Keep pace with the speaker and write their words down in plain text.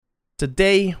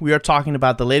Today, we are talking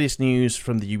about the latest news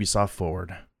from the Ubisoft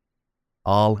Forward.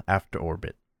 All After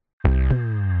Orbit. Roger,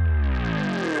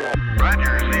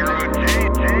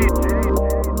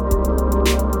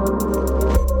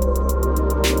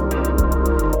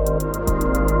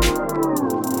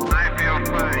 0J. I feel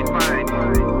fine.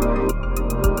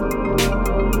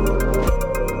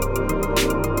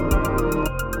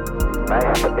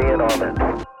 Nice to be in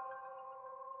orbit.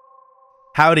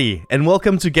 Howdy, and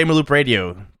welcome to Gamerloop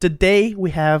Radio. Today,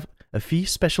 we have a few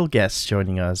special guests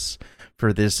joining us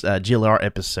for this GLR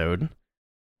episode.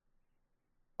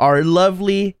 Our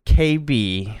lovely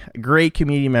KB, a great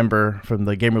community member from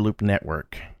the Gamerloop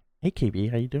network. Hey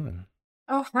KB, how you doing?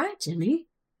 Oh, hi, Jimmy.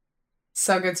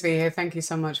 So good to be here. Thank you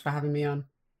so much for having me on.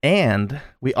 And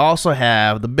we also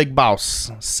have the big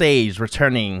boss, Sage,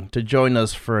 returning to join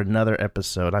us for another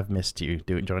episode. I've missed you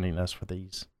joining us for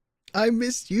these. I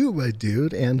missed you, my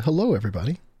dude, and hello,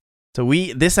 everybody. So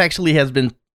this actually has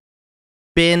been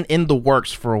in the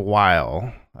works for a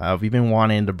while. We've been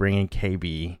wanting to bring in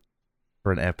KB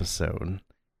for an episode.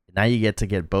 Now you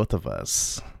get both of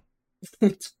us.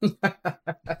 I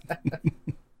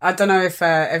don't know if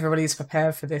everybody's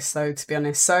prepared for this, though, to be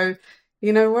honest. So,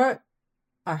 you know what?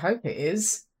 I hope it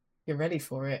is. Get ready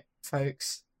for it,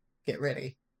 folks. Get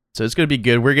ready. So it's going to be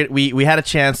good. We had a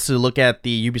chance to look at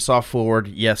the Ubisoft Forward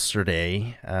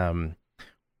yesterday.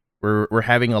 We're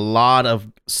having a lot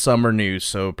of summer news,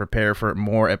 so prepare for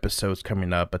more episodes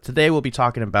coming up. But today we'll be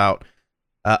talking about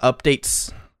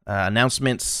updates,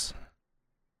 announcements,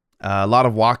 a lot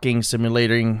of walking,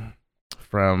 simulating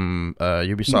from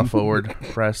Ubisoft Forward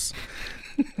press.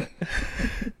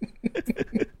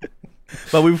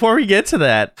 But before we get to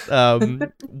that,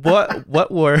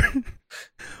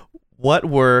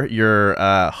 what were your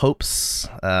hopes,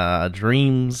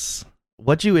 dreams?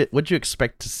 What'd you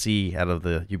expect to see out of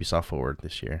the Ubisoft Forward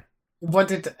this year? What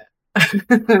did...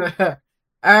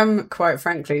 quite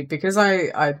frankly, because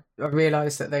I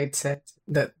realised that they'd said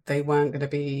that they weren't going to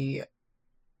be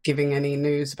giving any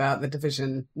news about The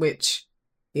Division, which,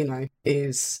 you know,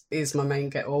 is my main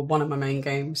game, or one of my main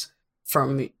games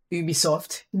from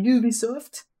Ubisoft.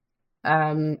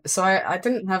 So I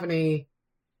didn't have any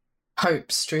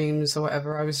hopes, dreams, or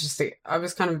whatever. I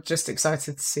was kind of just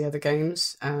excited to see other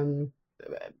games.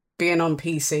 Being on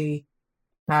PC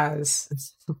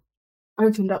has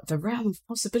opened up the realm of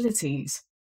possibilities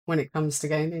when it comes to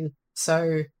gaming.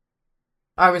 So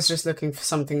I was just looking for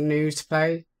something new to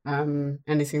play,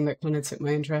 anything that kind of took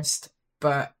my interest,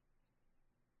 but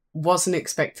wasn't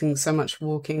expecting so much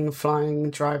walking, flying,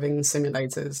 driving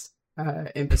simulators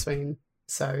in between.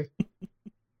 So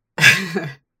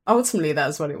ultimately,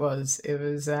 that's what it was. It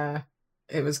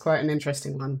was quite an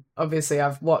interesting one. Obviously,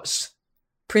 I've watched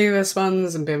previous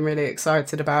ones and been really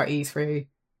excited about E3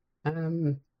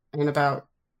 and about,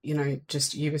 you know,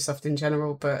 just Ubisoft in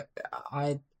general. But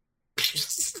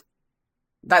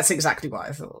that's exactly what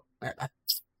I thought.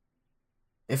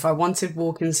 If I wanted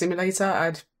walking simulator,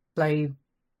 I'd play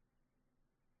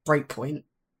Breakpoint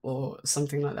or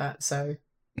something like that. So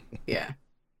yeah,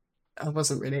 I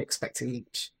wasn't really expecting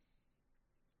much,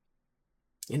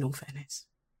 in all fairness.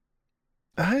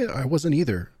 I wasn't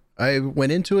either. I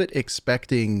went into it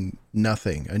expecting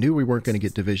nothing. I knew we weren't going to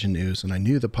get Division news, and I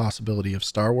knew the possibility of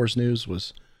Star Wars news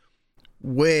was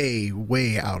way,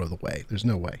 way out of the way. There's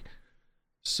no way.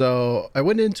 So I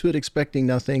went into it expecting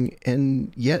nothing,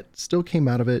 and yet still came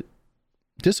out of it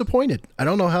disappointed. I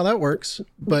don't know how that works,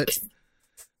 but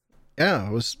yeah,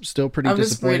 I was still pretty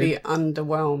disappointed. I was really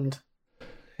underwhelmed.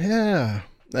 Yeah.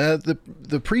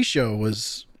 The pre-show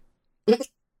was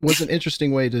an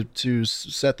interesting way to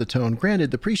set the tone.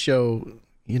 Granted, the pre-show,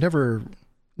 you never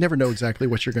know exactly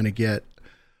what you're going to get.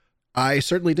 I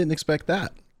certainly didn't expect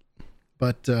that.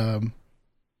 But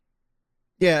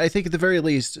yeah, I think at the very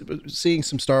least, seeing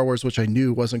some Star Wars, which I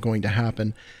knew wasn't going to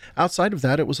happen. Outside of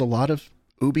that, it was a lot of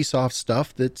Ubisoft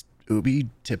stuff that Ubi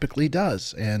typically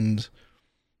does. And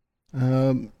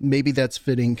maybe that's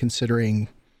fitting considering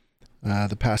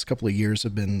the past couple of years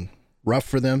have been rough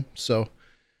for them. So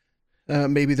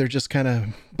maybe they're just kind of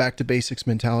back to basics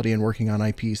mentality and working on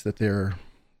IPs that they're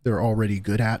already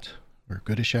good at or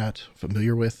goodish at,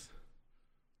 familiar with.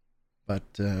 But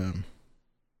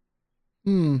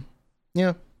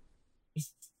yeah.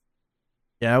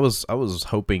 Yeah, I was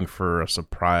hoping for a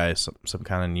surprise, some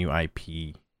kind of new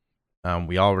IP.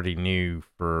 We already knew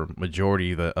for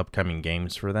majority of the upcoming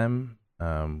games for them.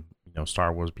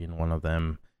 Star Wars being one of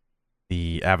them.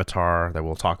 The Avatar that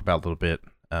we'll talk about a little bit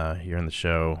here in the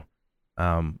show.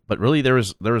 But really, there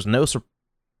was no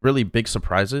really big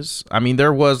surprises. I mean,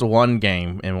 there was one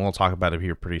game, and we'll talk about it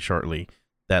here pretty shortly,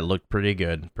 that looked pretty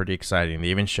good, pretty exciting. They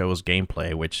even show us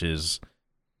gameplay, which is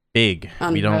big.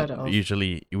 Unheard of.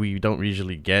 We don't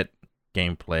usually get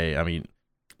gameplay. I mean,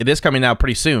 it is coming out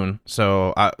pretty soon,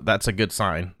 so that's a good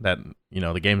sign that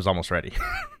the game's almost ready.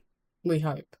 We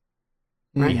hope.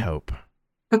 We hope.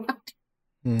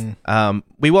 Mm.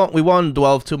 We won't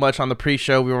dwell too much on the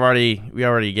pre-show. We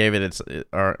already gave it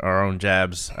our own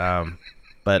jabs.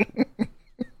 But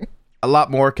a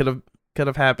lot more could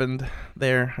have happened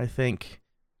there. I think,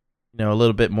 a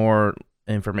little bit more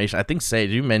information. I think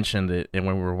Sage, you mentioned it, and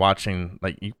when we were watching,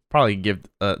 like, you probably give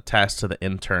a task to the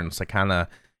interns to kind of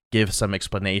give some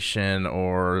explanation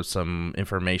or some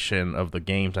information of the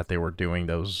games that they were doing.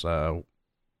 Those,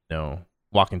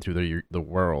 walking through the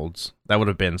worlds. That would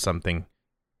have been something.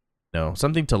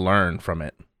 Something to learn from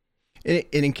it. And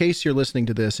in case you're listening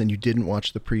to this and you didn't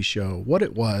watch the pre-show, what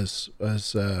it was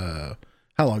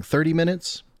how long? 30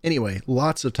 minutes? Anyway,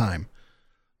 lots of time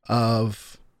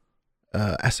of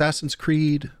Assassin's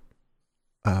Creed,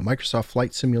 Microsoft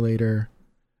Flight Simulator,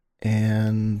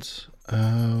 and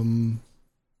The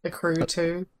Crew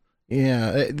 2.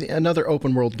 Yeah, another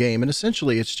open world game. And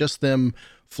essentially it's just them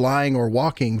flying or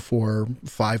walking for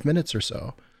 5 minutes or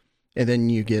so. And then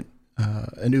you get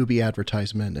an Ubi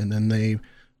advertisement, and then they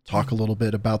talk a little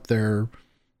bit about their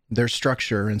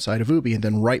structure inside of Ubi, and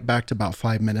then right back to about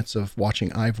 5 minutes of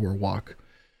watching Ivor walk.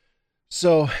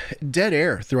 So dead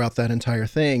air throughout that entire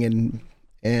thing,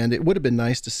 and it would have been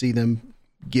nice to see them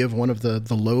give one of the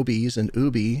Lobies and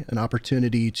Ubi an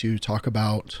opportunity to talk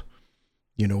about,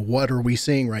 what are we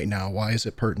seeing right now? Why is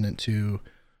it pertinent to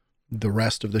the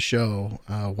rest of the show?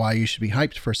 Why you should be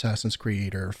hyped for Assassin's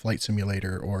Creed or Flight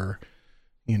Simulator or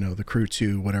The Crew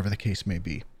 2, whatever the case may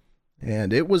be.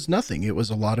 And it was nothing. It was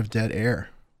a lot of dead air.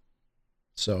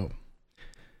 So,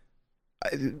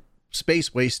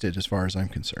 space wasted as far as I'm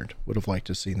concerned. Would have liked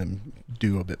to see them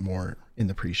do a bit more in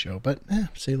the pre-show, but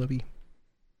c'est la vie.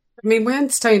 I mean, we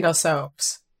entertained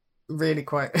ourselves really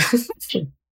quite.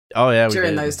 Oh yeah, we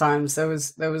during did. those times, there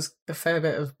was a fair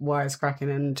bit of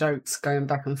wisecracking and jokes going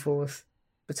back and forth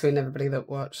between everybody that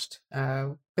watched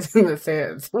within the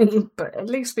theatre. But at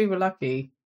least we were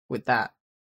lucky with that.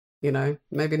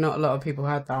 Maybe not a lot of people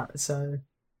had that, so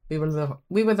we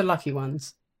were the lucky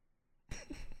ones.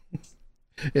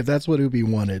 If that's what Ubi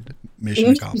wanted,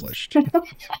 mission accomplished.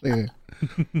 Yeah.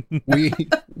 We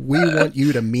want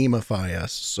you to memify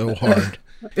us so hard.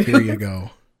 Here you go.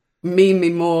 Meme me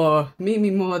more,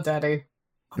 daddy.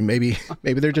 And maybe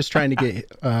they're just trying to get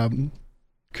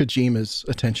Kojima's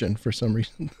attention for some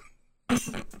reason.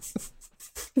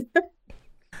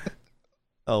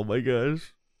 Oh my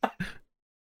gosh.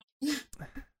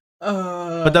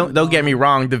 But don't get me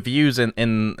wrong, the views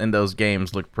in those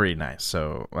games look pretty nice.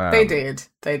 So they did.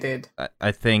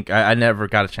 I think I never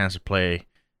got a chance to play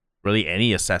really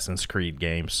any Assassin's Creed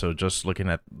games, so just looking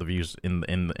at the views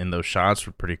in those shots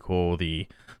were pretty cool. The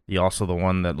also the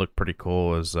one that looked pretty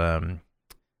cool is Watch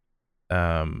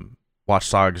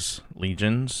Dogs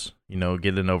Legions.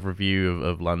 Get an overview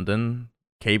of London.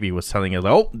 KB was telling us,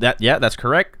 that's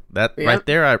correct. That right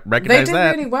there, I recognize that.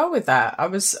 They did really well with that. I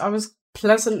was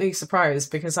pleasantly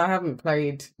surprised because I haven't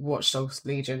played Watch Dogs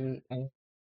Legion,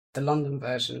 the London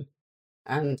version,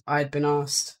 and I'd been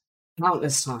asked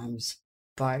countless times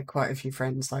by quite a few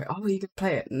friends, like, "Oh, you could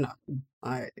play it?" No,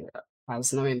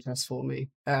 has no interest for me.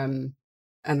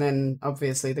 And then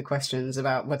obviously the questions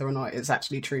about whether or not it's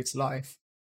actually true to life.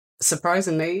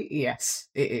 Surprisingly, yes,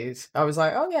 it is. I was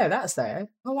like, "Oh yeah, that's there.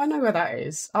 Oh, I know where that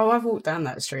is. Oh, I've walked down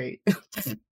that street."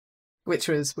 Which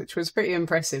was pretty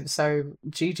impressive. So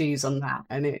GG's on that,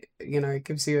 and it it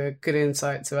gives you a good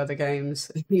insight to other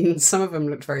games. Some of them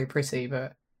looked very pretty,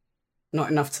 but not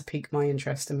enough to pique my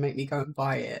interest and make me go and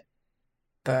buy it.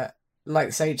 But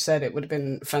like Sage said, it would have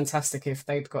been fantastic if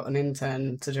they'd got an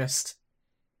intern to just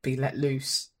be let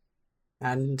loose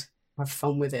and have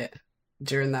fun with it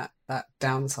during that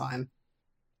downtime,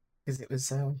 because it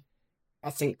was I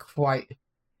think it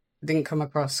didn't come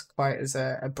across quite as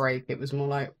a break. It was more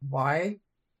like, why?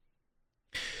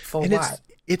 For and what?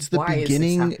 It's the Why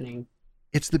beginning. Is this happening?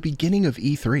 It's the beginning of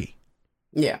E3.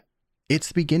 Yeah. It's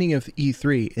the beginning of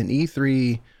E3, and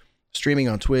E3 streaming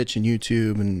on Twitch and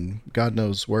YouTube and God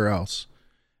knows where else.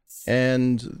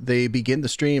 And they begin the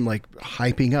stream like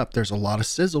hyping up. There's a lot of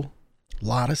sizzle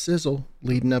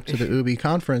leading up to the Ubi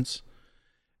conference.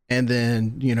 And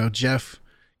then, Jeff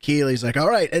Keighley's like, all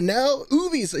right, and now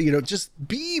Ubi's, just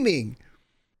beaming.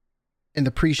 And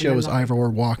the pre-show is Ivor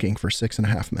walking for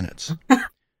 6.5 minutes.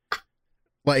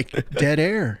 Like dead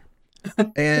air.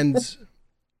 And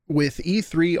with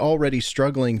E3 already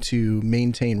struggling to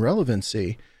maintain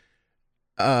relevancy,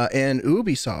 And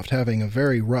Ubisoft having a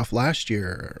very rough last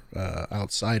year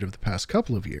outside of the past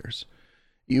couple of years.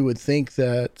 You would think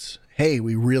that, hey,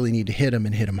 we really need to hit them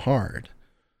and hit them hard.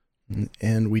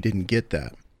 And we didn't get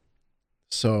that.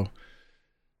 So,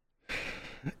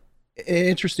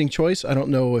 interesting choice. I don't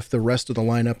know if the rest of the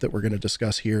lineup that we're going to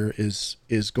discuss here is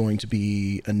going to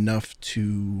be enough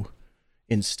to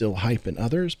instill hype in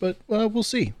others, but we'll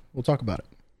see. We'll talk about it.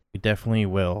 We definitely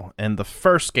will. And the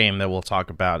first game that we'll talk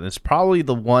about is probably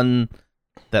the one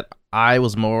that I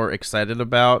was more excited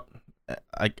about.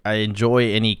 I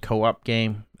enjoy any co-op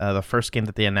game. The first game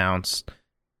that they announced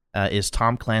is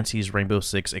Tom Clancy's Rainbow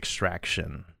Six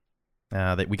Extraction.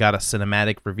 That we got a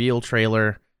cinematic reveal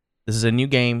trailer. This is a new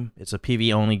game. It's a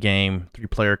PvE-only game,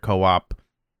 3-player co-op.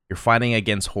 You're fighting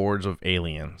against hordes of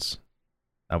aliens.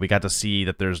 We got to see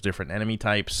that there's different enemy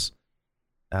types.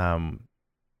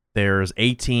 There's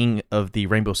 18 of the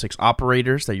Rainbow Six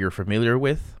operators that you're familiar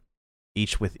with,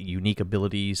 each with unique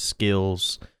abilities,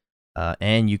 skills,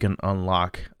 and you can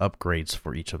unlock upgrades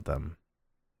for each of them.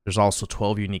 There's also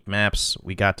 12 unique maps.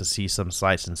 We got to see some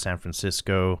sites in San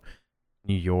Francisco,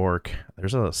 New York.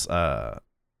 There's a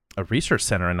research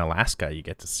center in Alaska you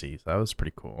get to see. So that was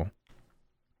pretty cool.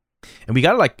 And we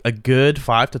got like a good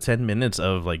 5 to 10 minutes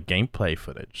of like gameplay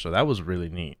footage. So that was really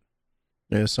neat.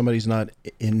 Yeah, somebody's not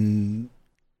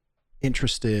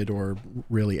interested or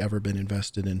really ever been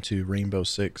invested into Rainbow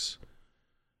Six.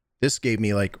 This gave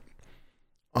me like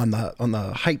on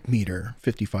the hype meter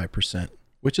 55%,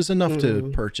 which is enough to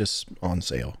purchase on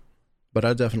sale. But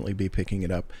I'd definitely be picking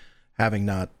it up, having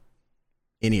not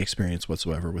any experience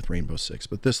whatsoever with Rainbow Six.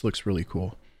 But this looks really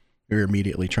cool. We were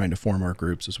immediately trying to form our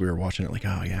groups as we were watching it. Like,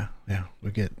 oh yeah,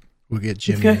 we'll get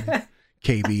Jimmy and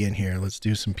KB in here. Let's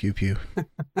do some pew pew.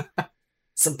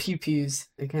 Some pew-pews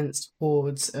against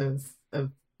hordes of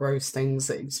gross things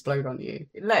that explode on you.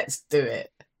 Let's do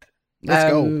it.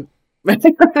 Let's go.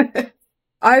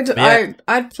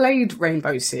 I'd played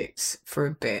Rainbow Six for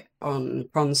a bit on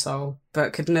console,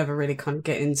 but could never really kind of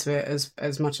get into it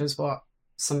as much as what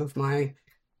some of my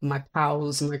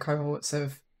pals and my cohorts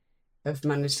have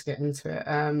managed to get into it.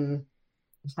 I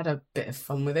had a bit of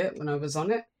fun with it when I was on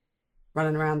it,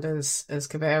 running around as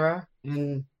Caveira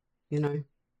and,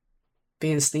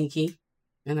 being sneaky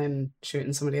and then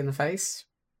shooting somebody in the face,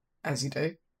 as you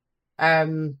do. I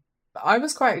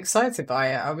was quite excited by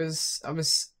it. I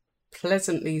was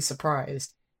pleasantly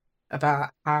surprised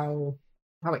about how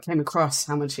it came across,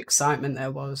 how much excitement there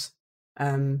was.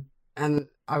 And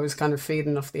I was kind of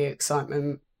feeding off the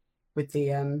excitement with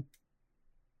the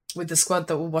squad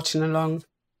that were watching along.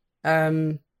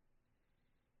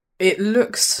 It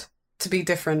looks to be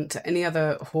different to any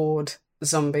other horde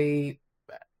zombie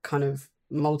kind of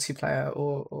multiplayer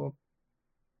or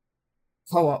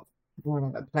co-op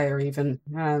player even.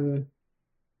 I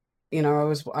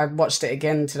watched it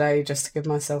again today just to give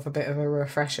myself a bit of a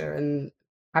refresher, and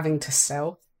having to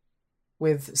stealth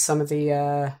with some of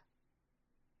the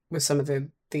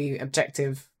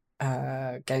objective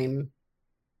game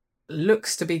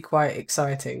looks to be quite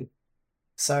exciting.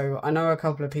 So I know a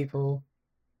couple of people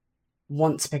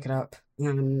want to pick it up,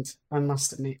 and I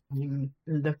must admit I'm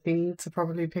looking to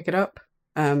probably pick it up.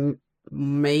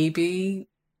 Maybe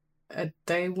a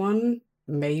day one,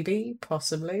 maybe,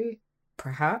 possibly,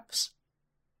 perhaps.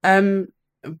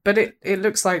 But it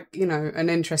looks like, an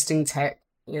interesting tech.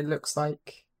 It looks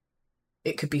like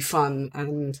it could be fun,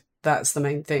 and that's the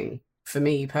main thing for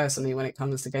me personally when it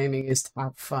comes to gaming, is to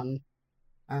have fun.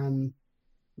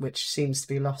 Which seems to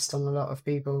be lost on a lot of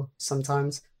people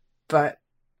sometimes. But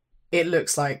it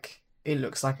looks like a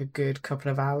good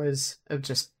couple of hours of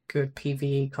just good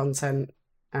PvE content.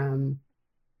 And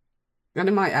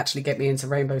it might actually get me into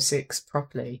Rainbow Six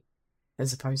properly,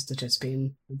 as opposed to just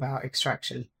being about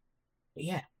extraction. But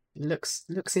yeah, it looks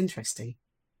interesting.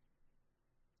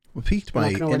 What piqued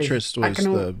my interest was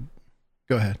the...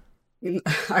 Go ahead.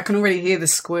 I can already hear the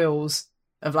squeals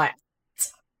of like,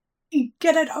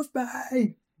 get it off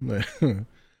me!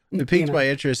 It piqued my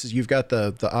interest is you've got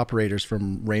the operators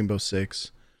from Rainbow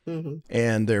Six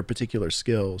and their particular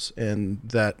skills, and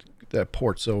that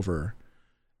ports over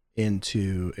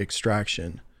into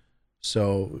extraction.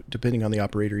 So depending on the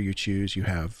operator you choose, you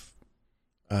have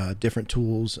different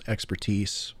tools,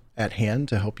 expertise at hand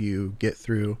to help you get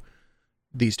through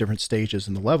these different stages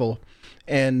in the level.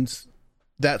 And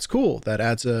that's cool. That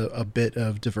adds a bit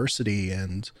of diversity,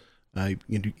 and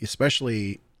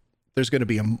especially there's going to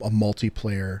be a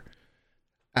multiplayer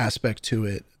aspect to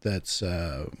it that's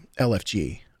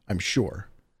LFG, I'm sure.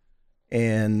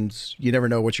 And you never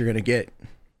know what you're going to get.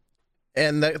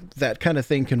 And that kind of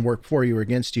thing can work for you or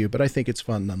against you, but I think it's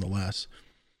fun nonetheless.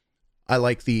 I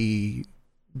like the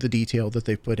the detail that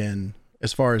they've put in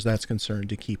as far as that's concerned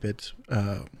to keep it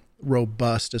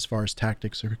robust as far as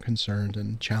tactics are concerned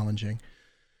and challenging.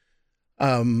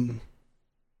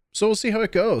 So we'll see how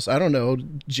it goes. I don't know,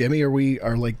 Jimmy.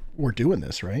 We're doing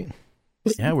this, right?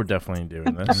 Yeah, we're definitely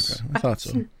doing this. Okay, I thought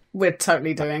so. We're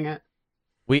totally doing it.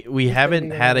 We haven't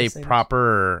doing had a those things.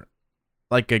 proper,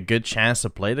 like a good chance to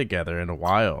play together in a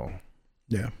while.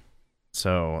 Yeah.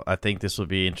 So I think this will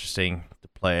be interesting to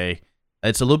play.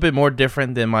 It's a little bit more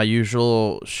different than my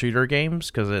usual shooter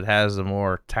games because it has a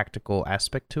more tactical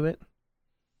aspect to it.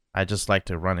 I just like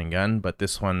to run and gun, but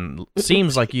this one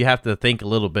seems like you have to think a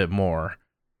little bit more.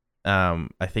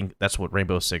 I think that's what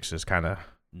Rainbow Six is kind of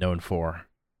known for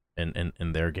in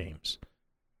their games.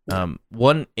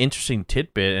 One interesting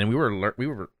tidbit, and we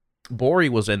were Bori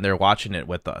was in there watching it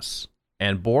with us,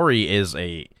 and Bori is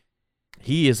a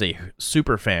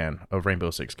super fan of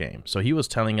Rainbow Six games. So he was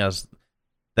telling us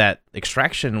that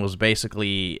Extraction was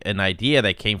basically an idea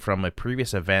that came from a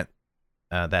previous event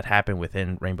that happened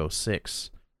within Rainbow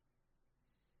Six.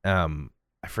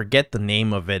 I forget the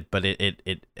name of it, but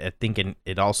I think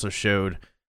it also showed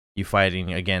you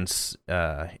fighting against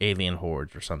alien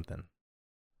hordes or something.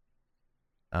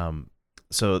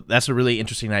 So that's a really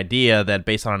interesting idea that,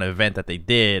 based on an event that they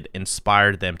did,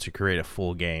 inspired them to create a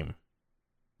full game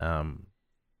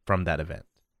from that event.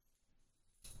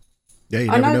 Yeah,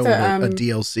 you I never know know that, what a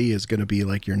DLC is going to be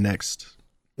like your next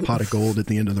pot of gold at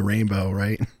the end of the rainbow,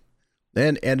 right?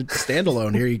 And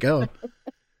standalone, here you go.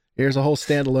 Here's a whole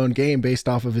standalone game based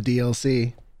off of a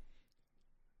DLC.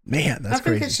 Man, that's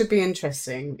crazy. I think it should be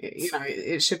interesting.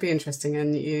 It should be interesting,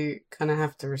 and you kind of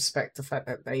have to respect the fact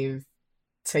that they've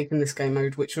taken this game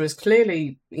mode, which was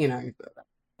clearly,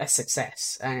 a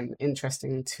success and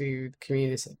interesting to the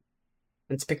community,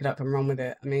 and to pick it up and run with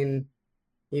it. I mean,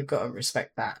 you've got to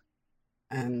respect that.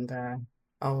 And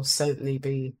I'll certainly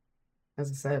be,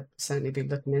 as I said,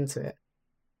 looking into it.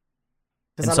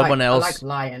 And I like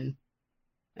Lion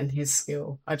and his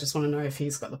skill. I just want to know if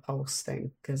he's got the pulse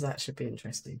thing, because that should be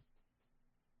interesting.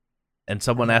 And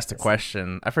someone asked a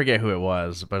question, I forget who it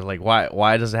was, but like,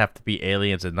 why does it have to be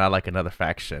aliens and not like another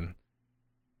faction?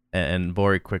 And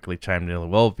Bori quickly chimed in,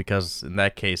 well, because in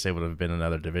that case it would have been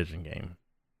another Division game.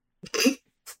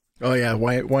 Oh yeah,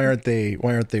 why aren't they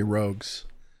rogues?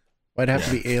 Why'd it have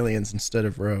to be aliens instead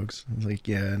of rogues? Like,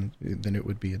 yeah, and then it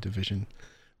would be a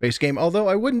Division-based game. Although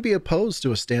I wouldn't be opposed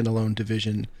to a standalone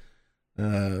Division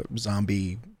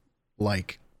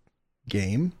zombie-like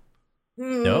game.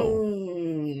 No.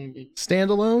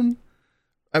 Standalone?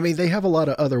 I mean, they have a lot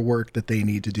of other work that they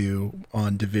need to do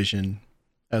on Division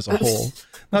as a whole.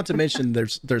 Not to mention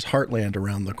there's Heartland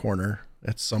around the corner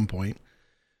at some point.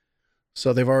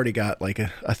 So they've already got like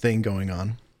a thing going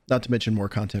on. Not to mention more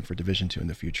content for Division 2 in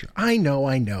the future. I know.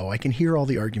 I can hear all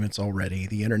the arguments already.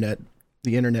 The internet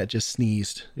just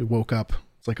sneezed. It woke up.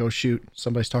 It's like, oh shoot,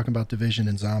 somebody's talking about Division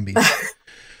and zombies.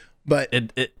 But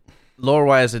it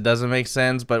lore-wise, it doesn't make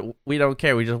sense, but we don't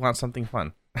care. We just want something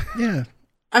fun. Yeah.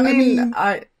 I mean,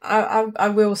 I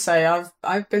will say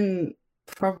I've been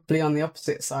probably on the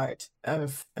opposite side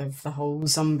of the whole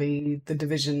zombie, the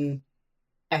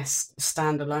Division-esque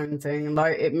standalone thing.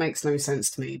 Like, it makes no sense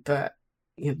to me, but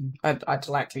I'd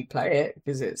likely play it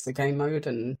because it's the game mode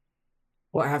and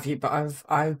what have you. But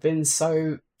I've been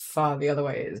so far the other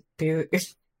way.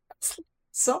 It's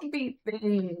zombie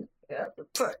thing.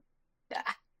 I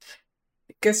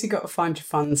guess you got to find your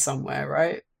fun somewhere,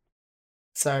 right?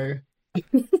 So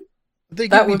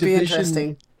that would be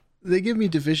interesting. They give me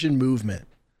Division movement.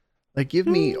 Like, give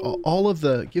me all of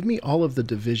the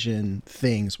Division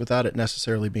things without it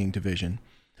necessarily being Division,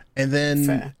 and then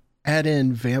Fair. Add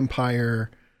in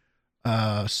vampire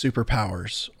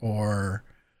superpowers, or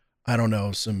I don't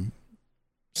know, some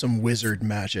wizard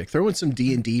magic. Throw in some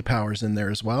D&D powers in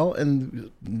there as well, and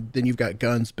then you've got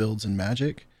guns, builds, and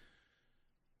magic.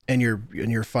 And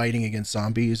you're fighting against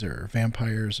zombies or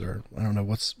vampires, or I don't know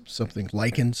what's something,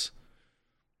 lichens.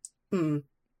 Now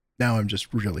I'm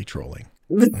just really trolling.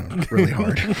 Really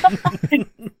hard.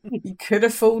 You could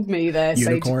have fooled me there,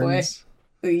 Sage Boy. Unicorns.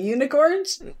 The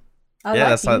unicorns?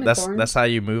 That's how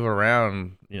you move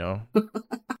around,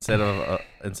 instead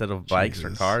of bikes or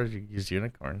Jesus. cars, you use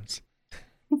unicorns.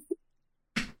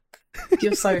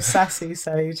 You're so sassy,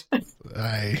 Sage.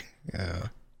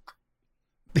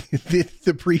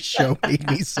 The pre-show made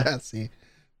me sassy.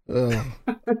 Oh.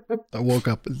 I woke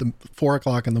up at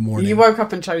 4:00 in the morning. You woke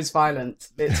up and chose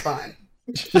violence. It's fine.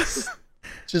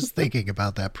 just thinking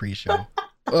about that pre-show.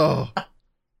 Oh,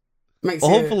 Makes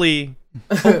Well, you-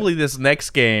 hopefully this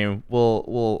next game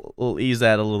will ease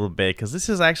that a little bit, because this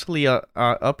is actually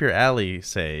up your alley,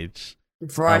 Sage.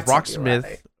 right up your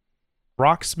alley.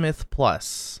 Rocksmith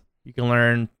Plus. You can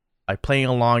learn by playing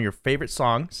along your favorite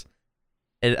songs.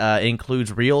 It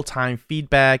includes real-time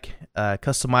feedback,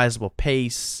 customizable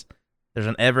pace. There's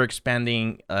an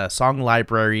ever-expanding song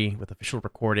library with official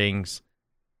recordings.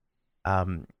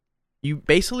 You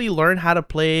basically learn how to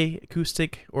play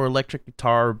acoustic or electric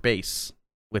guitar or bass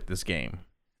with this game.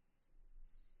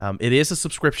 It is a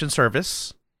subscription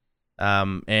service.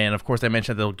 And of course, I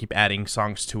mentioned they'll keep adding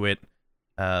songs to it.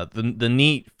 The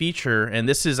neat feature, and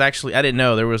this is actually, I didn't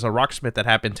know, there was a Rocksmith that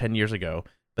happened 10 years ago,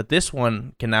 but this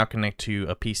one can now connect to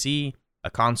a PC,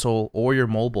 a console, or your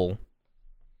mobile.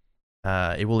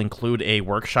 It will include a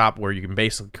workshop where you can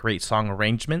basically create song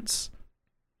arrangements.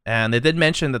 And they did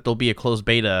mention that there'll be a closed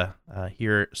beta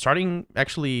here starting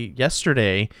actually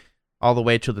yesterday all the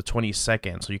way to the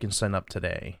 22nd, so you can sign up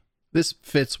today. This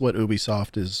fits what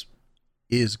Ubisoft is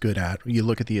good at. You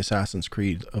look at the Assassin's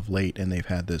Creed of late, and they've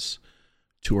had this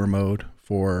tour mode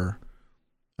for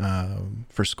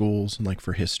schools and like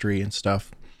for history and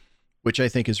stuff, which I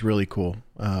think is really cool.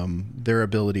 Their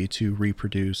ability to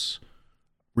reproduce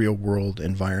real world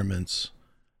environments,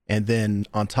 and then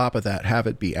on top of that, have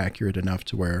it be accurate enough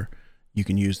to where you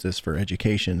can use this for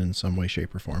education in some way,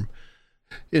 shape, or form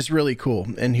is really cool.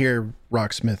 And here,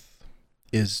 Rocksmith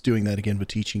is doing that again with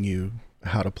teaching you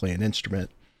how to play an instrument.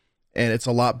 And it's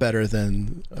a lot better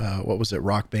than, what was it,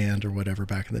 Rock Band or whatever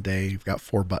back in the day. You've got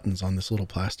 4 buttons on this little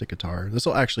plastic guitar. This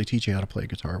will actually teach you how to play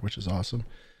guitar, which is awesome.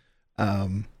 I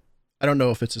don't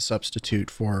know if it's a substitute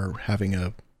for have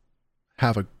a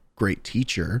great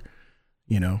teacher,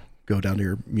 go down to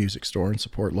your music store and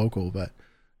support local, but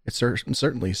it's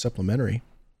certainly supplementary.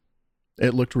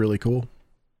 It looked really cool.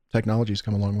 Technology's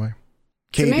come a long way.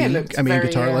 To me, it KB, looked I mean, very,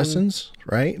 guitar lessons,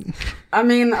 right? I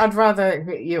mean, I'd rather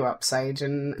hit you up, Sage,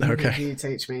 and Okay. have you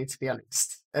teach me, to be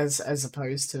honest, as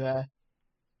opposed to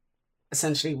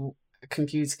essentially a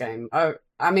computer game. Oh,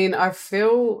 I mean, I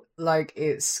feel like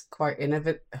it's quite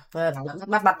innovative. There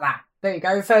you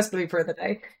go, first blooper of the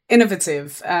day.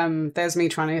 Innovative. There's me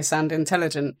trying to sound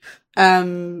intelligent.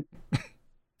 Cheaper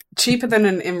than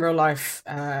an in real life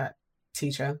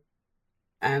teacher,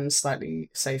 and slightly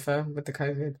safer with the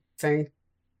COVID thing.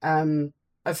 I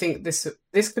think this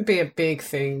could be a big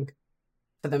thing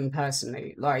for them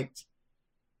personally. Like,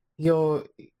 your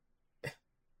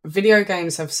video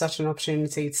games have such an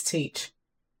opportunity to teach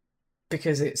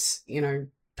because it's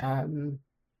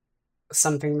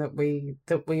something that we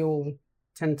all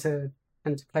tend to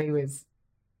play with.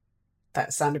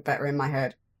 That sounded better in my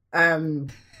head.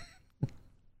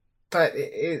 But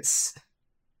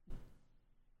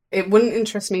it wouldn't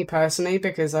interest me personally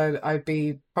because I'd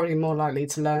be probably more likely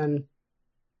to learn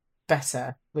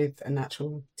better with an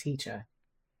actual teacher.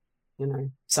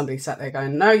 Somebody sat there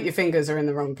going, no, your fingers are in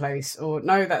the wrong place, or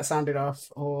no, that sounded off,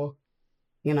 or,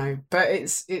 but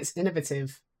it's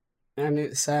innovative and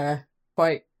it's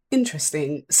quite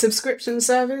interesting. Subscription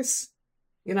service,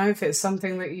 if it's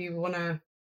something that you want to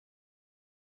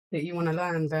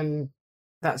learn, then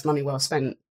that's money well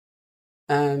spent.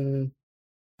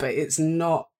 But it's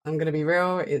not, I'm going to be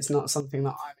real, it's not something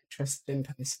that I'm interested in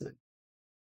personally.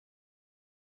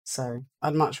 So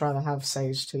I'd much rather have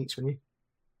Sage teach me.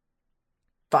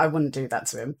 But I wouldn't do that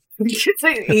to him.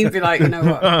 He'd be like, you know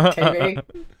what, KB,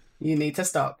 you need to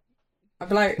stop. I'd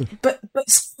be like, but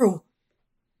squirrel.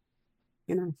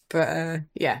 But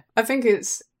yeah, I think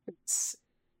it's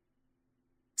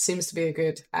seems to be a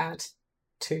good add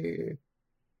to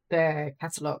their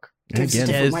catalogue. Gives a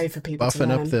different way for people to learn.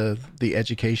 Buffing up the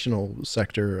educational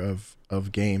sector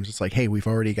of games. It's like, hey, we've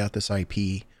already got this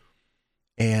IP,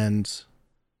 and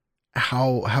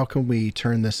how can we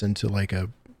turn this into like a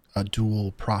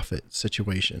dual profit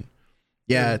situation?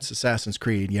 Yeah, it's Assassin's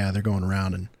Creed. Yeah, they're going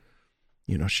around and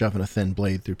shoving a thin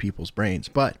blade through people's brains.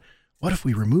 But what if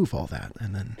we remove all that?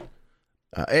 And then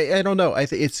I don't know.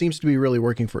 It seems to be really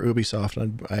working for Ubisoft.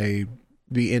 I'd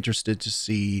be interested to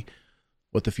see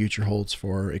what the future holds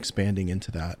for expanding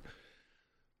into that.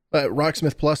 But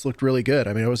Rocksmith Plus looked really good.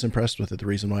 I mean, I was impressed with it. The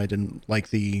reason why I didn't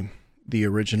like the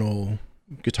original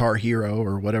Guitar Hero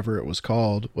or whatever it was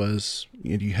called was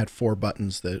you had 4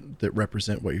 buttons that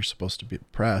represent what you're supposed to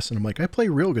press. And I'm like, I play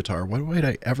real guitar. Why would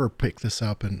I ever pick this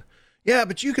up? And yeah,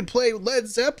 but you could play Led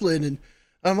Zeppelin. And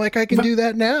I'm like, I can do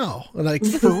that now. And like,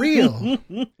 for real.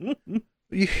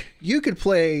 You could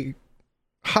play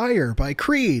Higher by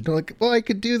Creed. Like, well, I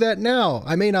could do that now.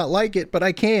 I may not like it, but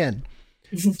I can.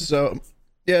 So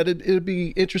yeah, it'd be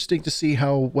interesting to see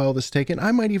how well this is taken.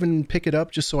 I might even pick it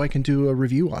up just so I can do a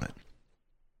review on it,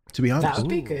 to be honest. That would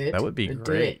be good. That would be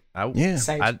great. I'd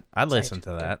listen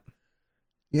to that.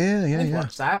 Yeah.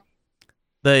 Watch that.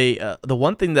 The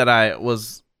one thing that I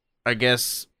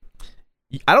guess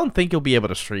I don't think you'll be able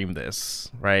to stream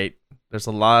this, right? There's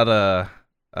a lot of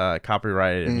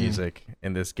copyrighted music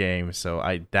in this game, so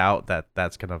I doubt that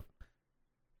that's gonna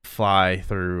fly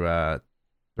through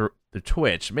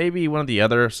Twitch. Maybe one of the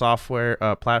other software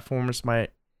platforms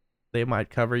might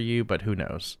cover you, but who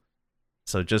knows?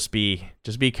 So just be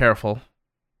careful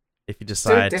if you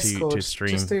decide to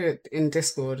stream. Just do it in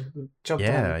Discord. Job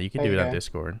done. You can do it on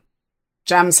Discord.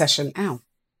 Jam session. Ow.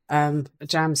 A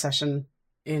jam session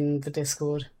in the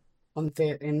Discord in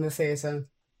the theatre.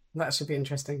 That should be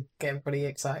interesting. Get everybody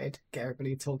excited. Get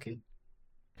everybody talking.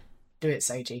 Do it,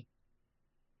 Seiji.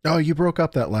 Oh, you broke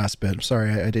up that last bit. Sorry,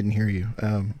 I didn't hear you.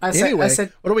 I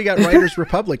said, what do we got? Riders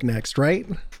Republic next, right?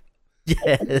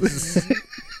 Yes.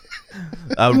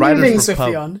 Riders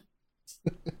Republic.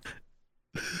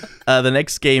 The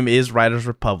next game is Riders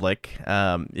Republic.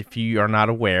 If you are not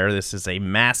aware, this is a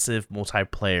massive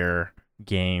multiplayer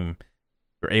game.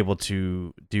 You're able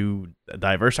to do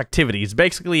diverse activities.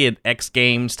 Basically, an X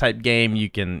Games type game. You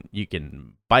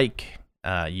can bike.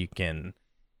 You can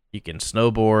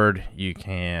snowboard. You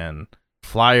can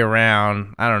fly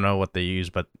around. I don't know what they use,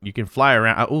 but you can fly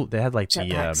around. Oh, they had like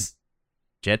jetpacks.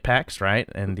 The jetpacks, right?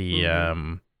 And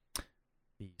the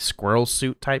squirrel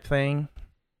suit type thing.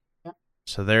 Yep.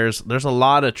 So there's a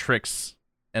lot of tricks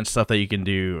and stuff that you can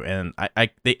do, and I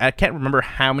can't remember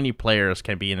how many players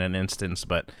can be in an instance,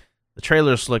 but the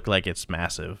trailers look like it's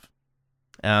massive.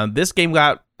 This game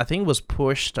I think was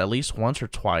pushed at least once or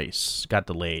twice, got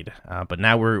delayed, but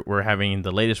now we're having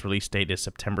the latest release date is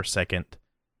September 2nd.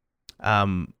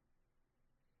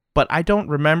 But I don't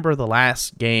remember the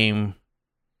last game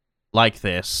like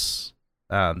this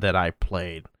that I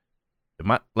played.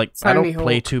 I don't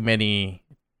play too many.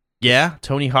 Yeah,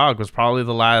 Tony Hawk was probably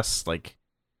the last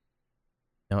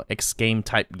X game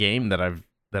type game that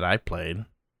I played.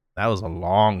 That was a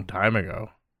long time ago.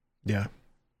 Yeah,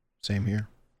 same here.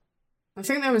 I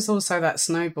think there was also that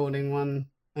snowboarding one.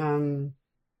 And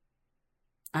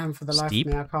for the life of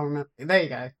me, I can't remember. There you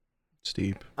go.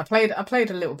 Steep. I played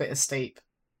a little bit of Steep,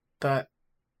 but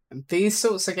these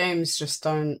sorts of games just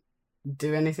don't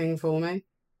do anything for me.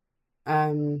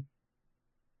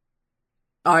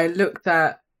 I looked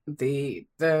at the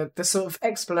sort of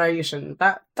exploration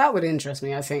that would interest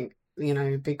me. I think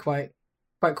be quite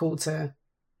cool to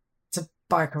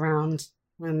bike around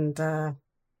and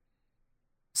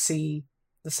see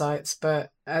the sights.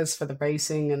 But as for the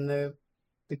racing and the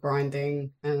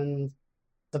grinding and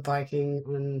the biking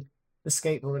and the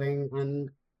skateboarding and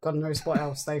God knows what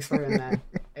else they threw in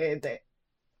there,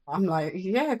 I'm like,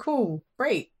 yeah, cool,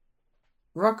 great,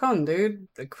 rock on, dude,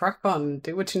 crack on,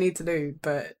 do what you need to do,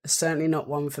 but certainly not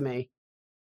one for me.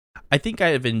 I think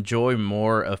I've enjoyed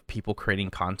more of people creating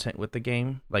content with the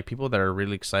game, like people that are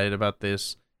really excited about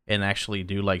this and actually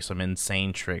do like some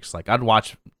insane tricks. Like I'd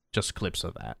watch just clips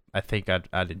of that. I think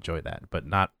I'd enjoy that, but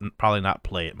probably not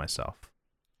play it myself.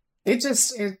 It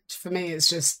for me, it's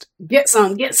just get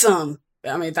some.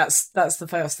 I mean, that's the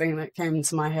first thing that came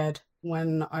to my head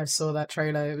when I saw that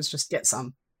trailer. It was just get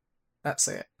some. That's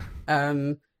it.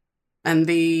 And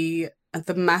the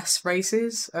mass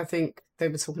races, I think they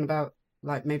were talking about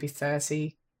like maybe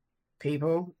 30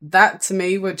 people. That to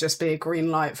me would just be a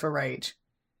green light for Rage.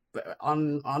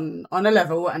 On a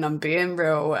level, and I'm being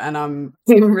real, and I'm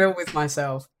being real with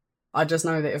myself. I just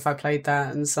know that if I played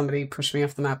that and somebody pushed me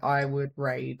off the map, I would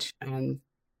rage and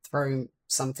throw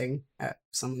something at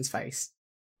someone's face.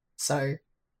 So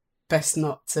best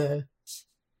not to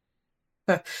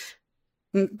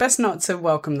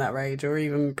welcome that rage or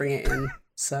even bring it in.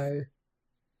 So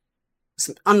it's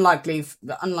unlikely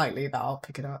that I'll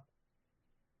pick it up.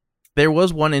 There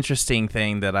was one interesting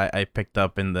thing that I picked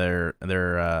up in their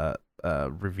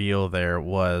reveal. There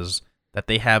was that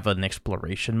they have an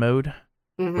exploration mode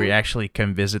where you actually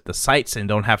can visit the sites and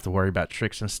don't have to worry about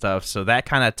tricks and stuff. So that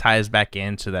kind of ties back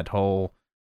into that whole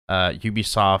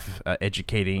Ubisoft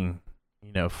educating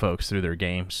folks through their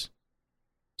games.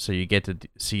 So you get to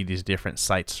see these different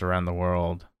sites around the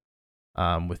world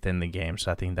within the game.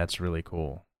 So I think that's really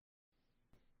cool.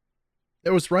 It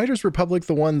was Riders Republic,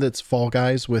 the one that's Fall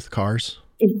Guys with cars?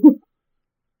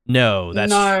 No,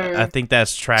 I think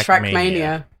that's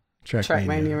Trackmania.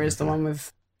 Trackmania is the one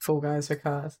with Fall Guys with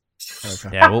cars. Okay.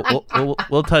 Yeah,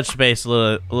 we'll touch base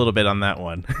a little bit on that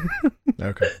one.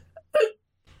 Okay.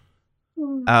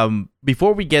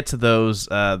 Before we get to those,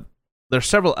 there's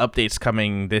several updates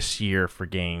coming this year for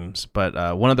games,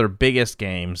 but one of their biggest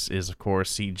games is, of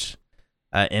course, Siege.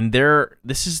 And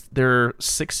this is their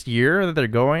 6th year that they're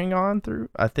going on through.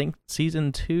 I think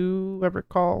season 2, I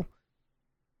recall.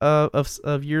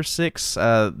 of year 6.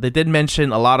 They did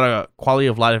mention a lot of quality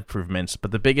of life improvements,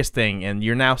 but the biggest thing, and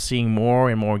you're now seeing more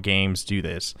and more games do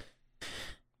this,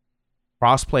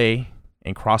 crossplay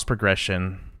and cross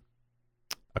progression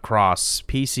across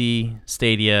PC,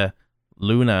 Stadia,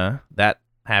 Luna. That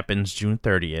happens June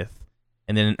 30th.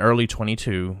 And then in early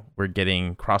 22, we're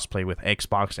getting crossplay with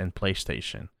Xbox and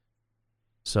PlayStation.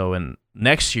 So in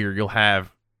next year,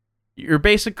 you're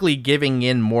basically giving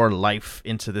in more life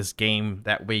into this game.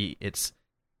 That way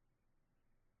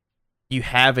you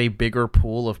have a bigger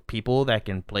pool of people that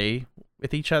can play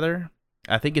with each other.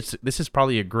 I think this is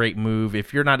probably a great move.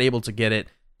 If you're not able to get it,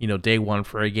 day one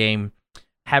for a game,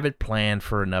 have it planned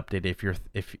for an update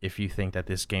if you think that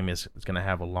this game is going to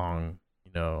have a long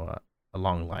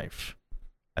life.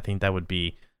 I think that would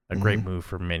be a great move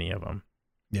for many of them.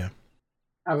 Yeah.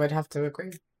 I would have to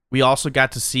agree. We also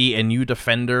got to see a new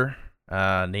defender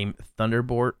named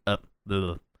Thunderbird. A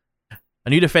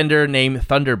new defender named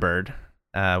Thunderbird.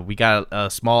 We got a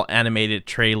small animated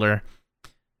trailer.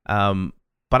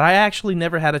 But I actually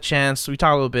never had a chance. We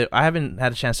talked a little bit. I haven't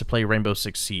had a chance to play Rainbow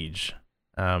Six Siege.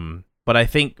 But I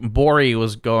think Bori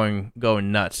was going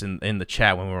nuts in the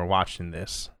chat when we were watching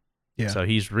this. Yeah. So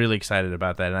he's really excited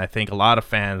about that, and I think a lot of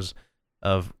fans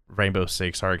of Rainbow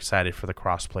Six are excited for the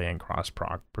crossplay and cross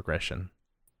progression.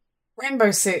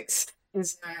 Rainbow Six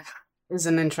is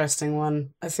an interesting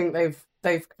one. I think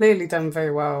they've clearly done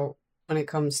very well when it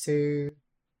comes to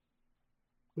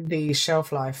the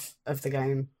shelf life of the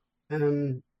game.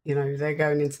 They're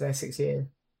going into their 6th year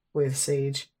with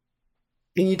Siege.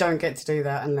 And you don't get to do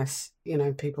that unless,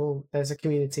 there's a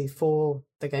community for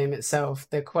the game itself.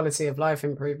 The quality of life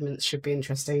improvements should be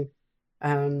interesting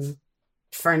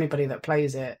for anybody that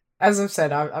plays it. As I've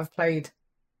said, I've played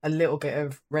a little bit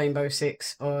of Rainbow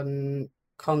Six on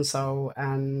console,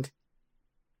 and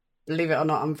believe it or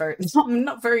not, I'm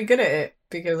not very good at it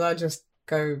because I just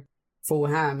go full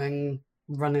ham and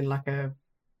running like a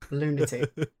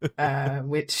lunatic,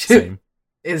 which Same.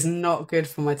 is not good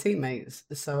for my teammates,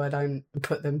 so I don't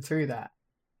put them through that.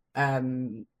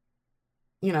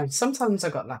 Sometimes I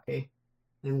got lucky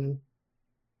and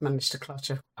managed to clutch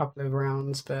a couple of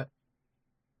rounds, but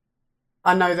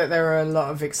I know that there are a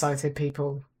lot of excited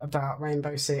people about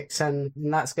Rainbow Six, and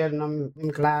that's good, and I'm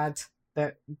glad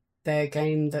that their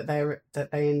game that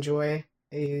they enjoy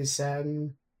is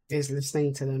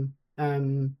listening to them.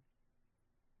 And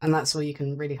that's all you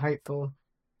can really hope for.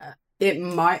 It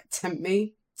might tempt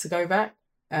me to go back,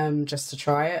 just to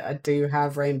try it. I do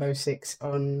have Rainbow Six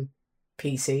on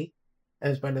PC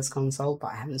as well as console,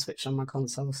 but I haven't switched on my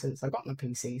console since I got my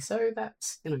PC, so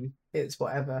that's, it's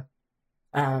whatever.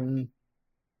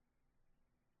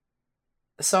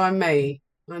 So I may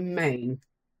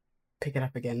pick it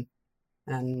up again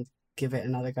and give it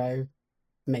another go.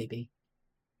 Maybe,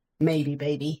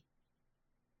 baby.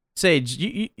 Sage,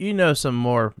 you know some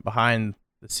more behind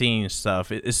the scenes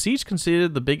stuff. Is Siege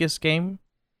considered the biggest game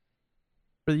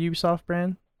for the Ubisoft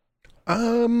brand?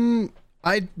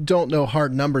 I don't know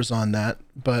hard numbers on that,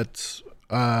 but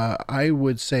I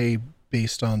would say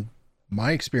based on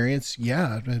my experience,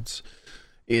 yeah,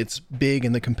 it's big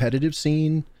in the competitive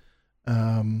scene.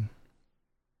 And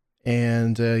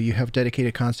you have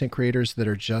dedicated content creators that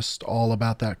are just all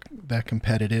about that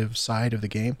competitive side of the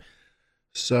game.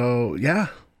 So yeah,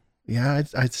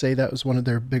 I'd say that was one of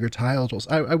their bigger titles.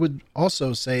 I would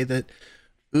also say that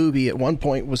Ubi at one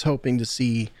point was hoping to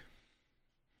see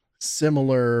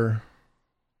similar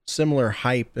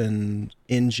hype and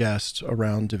ingest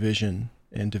around Division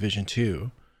and Division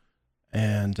 2,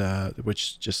 and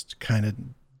which just kind of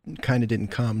didn't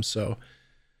come. So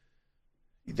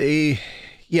they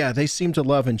seem to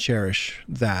love and cherish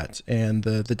that, and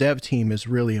the dev team is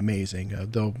really amazing.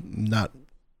 Though not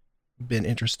been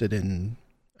interested in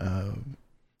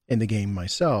the game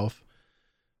myself,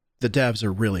 the devs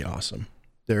are really awesome.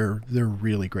 They're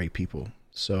really great people.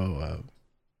 So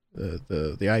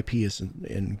the IP is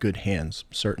in good hands,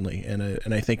 certainly,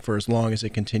 and I think for as long as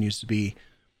it continues to be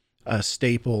a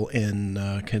staple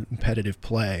in competitive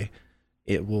play,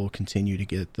 it will continue to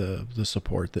get the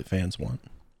support that fans want.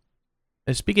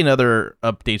 And speaking of other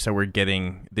updates that we're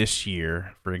getting this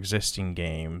year for existing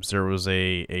games, there was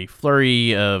a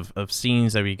flurry of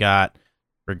scenes that we got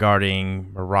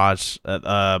regarding Mirage,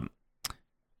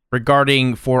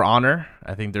 regarding For Honor.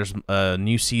 I think there's a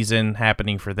new season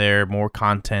happening for there, more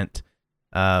content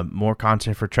for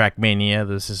Trackmania.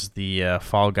 This is the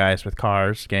Fall Guys with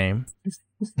Cars game.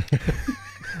 We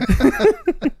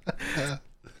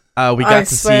got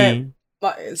to see.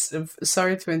 But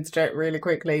sorry to interject really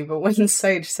quickly, but when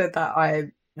Sage said that,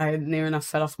 I near enough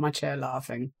fell off my chair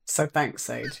laughing. So thanks,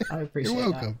 Sage. I appreciate You're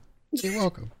welcome. that. You're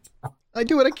welcome. I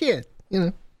do what I can, you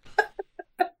know.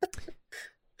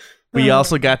 We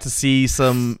also got to see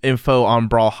some info on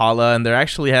Brawlhalla, and they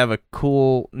actually have a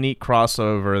cool, neat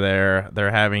crossover there.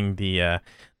 They're having the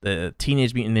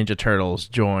Teenage Mutant Ninja Turtles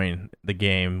join the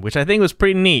game, which I think was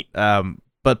pretty neat,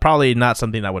 but probably not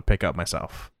something I would pick up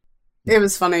myself. It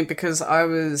was funny because I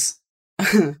was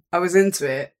I was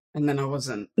into it and then I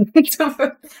wasn't.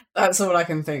 That's all I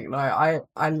can think. Like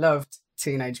I loved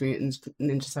Teenage Mutant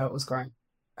Ninja Turtles growing.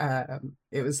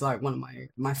 It was like one of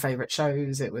my favorite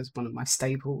shows. It was one of my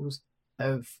staples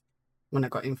of when I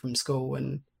got in from school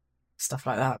and stuff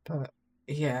like that. But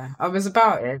yeah, I was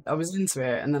about it. I was into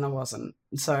it, and then I wasn't.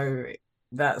 So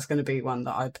that's going to be one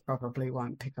that I probably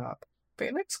won't pick up. But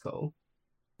it looks cool,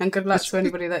 and good luck to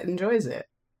anybody that enjoys it.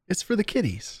 It's for the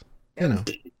kiddies, you know.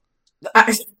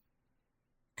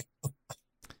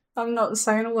 I'm not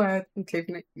saying a word. I'm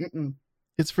keeping it. Mm-mm.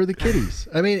 It's for the kiddies.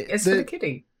 I mean, It's for the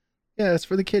kiddie. Yeah, it's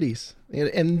for the kiddies,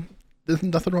 and there's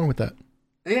nothing wrong with that.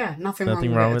 Yeah, nothing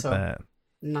wrong with it at all. that.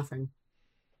 Nothing.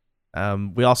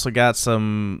 We also got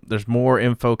there's more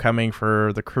info coming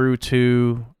for The Crew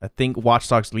 2. I think Watch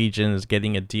Dogs Legion is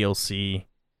getting a DLC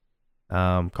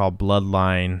called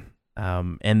Bloodline.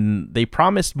 And they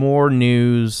promised more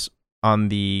news on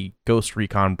the Ghost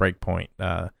Recon Breakpoint.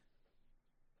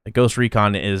 The Ghost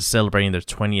Recon is celebrating their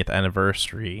 20th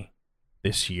anniversary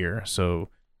this year, so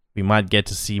we might get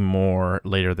to see more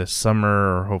later this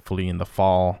summer or hopefully in the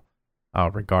fall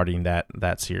regarding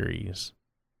that series.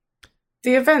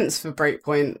 The events for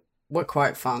Breakpoint were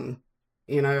quite fun.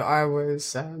 You know,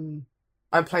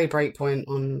 I played Breakpoint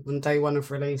on day one of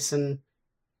release, and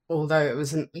although it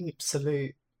was an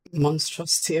absolute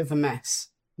monstrosity of a mess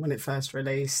when it first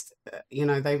released, you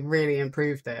know, they really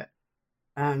improved it.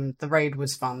 The raid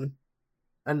was fun.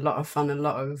 A lot of fun, a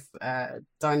lot of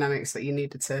dynamics that you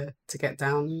needed to get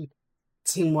down,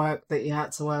 teamwork that you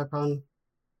had to work on.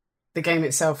 The game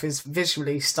itself is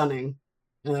visually stunning.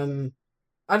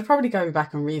 I'd probably go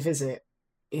back and revisit,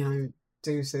 you know,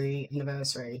 due to the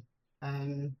anniversary,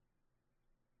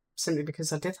 simply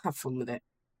because I did have fun with it.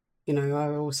 You know,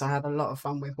 I also had a lot of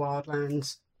fun with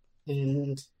Wildlands,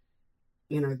 and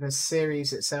you know, the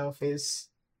series itself is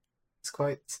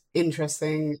quite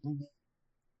interesting.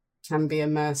 Can be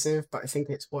immersive, but I think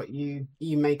it's what you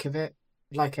make of it.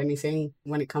 Like anything,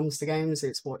 when it comes to games,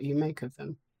 it's what you make of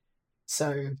them.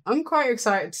 So I'm quite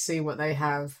excited to see what they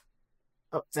have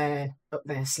up their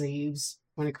sleeves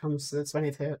when it comes to the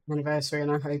 20th anniversary,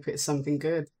 and I hope it's something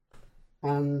good.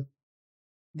 The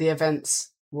events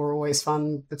were always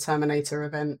fun. The Terminator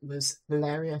event was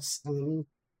hilarious and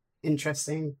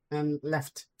interesting, and led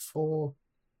to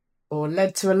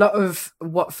a lot of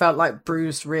what felt like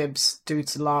bruised ribs due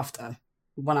to laughter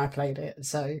when I played it.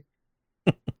 So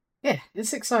yeah,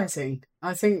 it's exciting.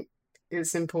 I think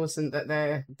it's important that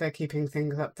they're keeping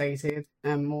things updated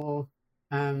and more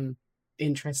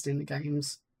interesting in the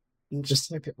games, and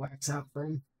just hope it works out for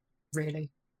them, really.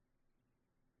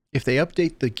 If they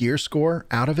update the gear score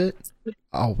out of it,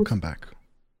 I'll come back.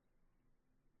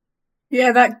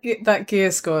 Yeah, that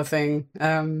gear score thing,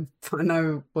 I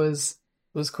know was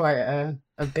quite a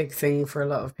big thing for a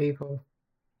lot of people.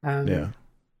 Yeah.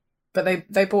 But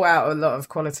they brought out a lot of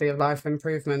quality of life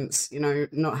improvements, you know,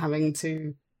 not having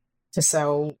to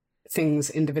sell things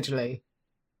individually,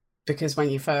 because when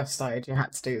you first started, you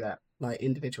had to do that, like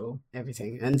individual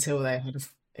everything, until they had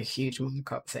a huge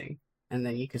markup thing, and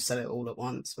then you could sell it all at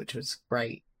once, which was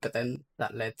great. But then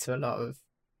that led to a lot of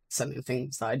selling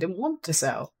things that I didn't want to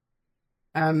sell.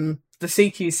 The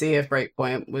CQC of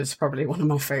Breakpoint was probably one of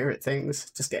my favorite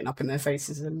things, just getting up in their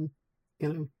faces and,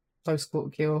 you know, close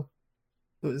quarter kill.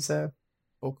 It was or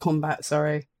combat,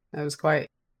 sorry. It was quite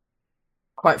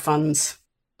funsies.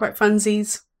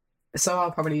 So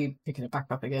I'll probably pick it back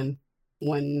up again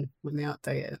when they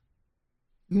update it.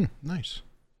 Nice.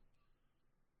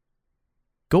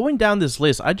 Going down this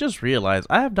list, I just realized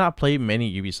I have not played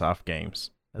many Ubisoft games.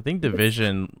 I think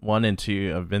Division 1 and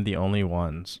 2 have been the only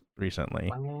ones recently.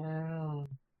 Wow.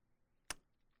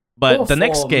 But Poor the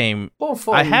next form. game, Poor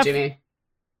form, Jimmy.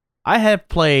 I have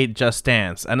played Just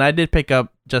Dance, and I did pick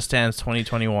up Just Dance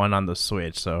 2021 on the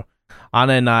Switch, so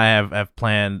Anna and I have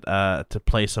planned to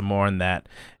play some more in that.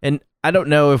 And I don't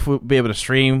know if we'll be able to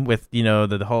stream with, you know,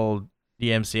 the whole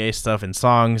DMCA stuff and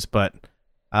songs, but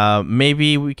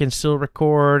maybe we can still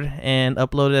record and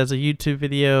upload it as a YouTube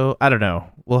video. I don't know.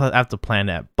 We'll have to plan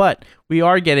that. But we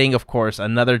are getting, of course,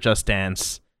 another Just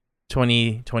Dance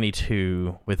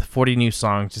 2022 with 40 new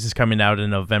songs. This is coming out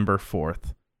in November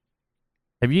 4th.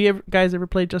 Have you guys ever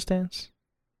played Just Dance?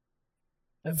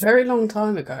 A very long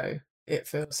time ago, it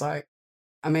feels like.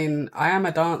 I mean, I am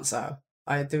a dancer.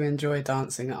 I do enjoy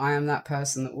dancing. I am that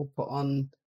person that will put on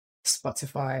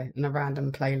Spotify and a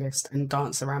random playlist and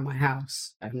dance around my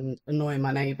house and annoy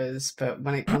my neighbors. But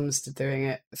when it comes to doing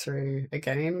it through a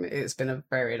game, it's been a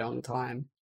very long time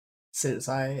since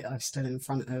I stood in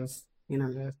front of,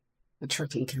 a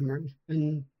tracking camera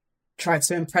and tried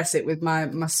to impress it with my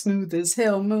smooth as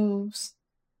hell moves.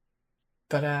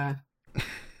 But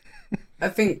I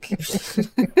think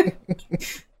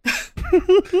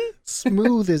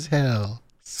Smooth as hell.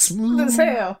 smooth as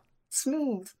hell.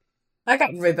 Smooth. I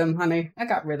got rhythm, honey. I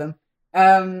got rhythm.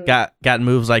 Got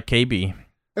moves like KB.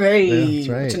 Hey, Yeah, that's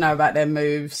right. what you know about them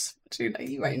moves? You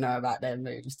ain't know about them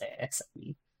moves there. So.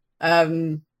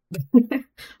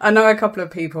 I know a couple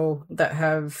of people that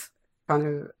have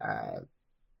kind of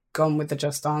gone with the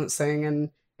Just Dance thing and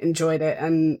enjoyed it.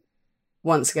 And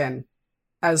once again,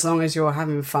 as long as you're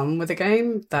having fun with the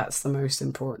game, that's the most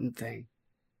important thing.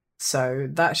 So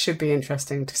that should be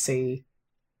interesting to see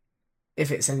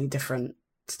if it's any different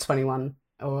to 21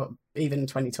 or even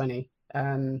 2020.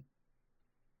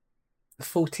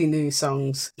 40 new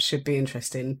songs should be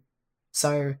interesting.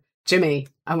 So, Jimmy,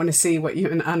 I want to see what you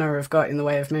and Anna have got in the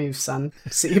way of moves, son.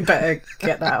 So you better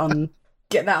get that on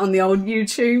the old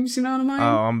YouTubes, you know what I mean?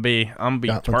 Oh, I'm be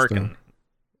Got twerking.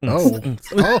 Oh,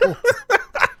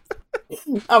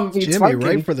 I'm be Jimmy, twerking.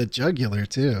 right for the jugular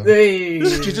too. Hey.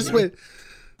 She just went.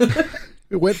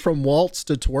 It went from waltz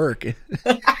to twerk.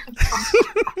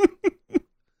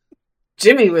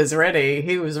 Jimmy was ready.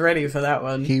 He was ready for that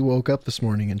one. He woke up this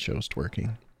morning and chose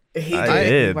twerking. He I did. He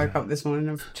did. woke up this morning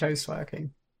and chose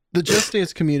twerking. The Just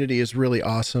Dance community is really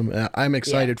awesome. I'm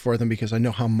excited for them because I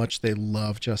know how much they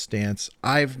love Just Dance.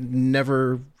 I've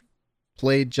never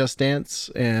played Just Dance,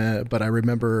 but I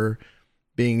remember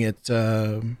being at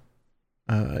in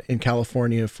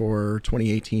California for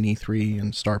 2018 E3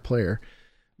 and Star Player,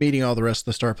 meeting all the rest of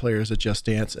the star players at Just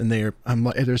Dance, and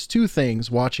there's two things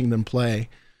watching them play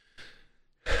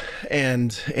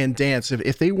and dance.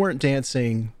 If they weren't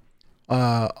dancing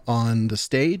on the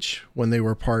stage when they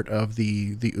were part of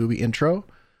the Ubi intro,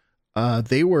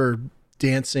 they were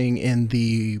dancing in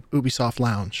the Ubisoft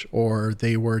lounge, or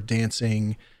they were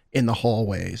dancing in the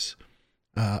hallways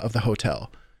of the hotel.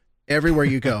 Everywhere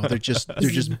you go, they're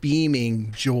just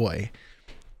beaming joy.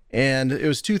 And it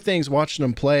was two things watching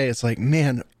them play. It's like,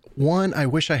 man, one, I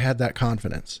wish I had that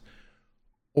confidence.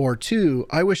 Or two,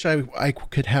 I wish I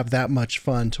could have that much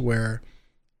fun to where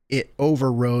it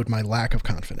overrode my lack of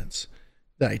confidence.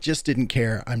 That I just didn't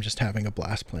care. I'm just having a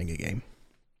blast playing a game.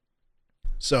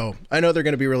 So I know they're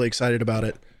going to be really excited about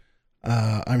it.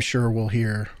 I'm sure we'll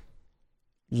hear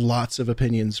lots of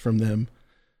opinions from them.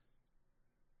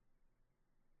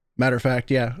 Matter of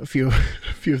fact, yeah, a few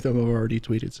of them have already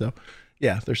tweeted. So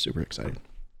yeah, they're super excited.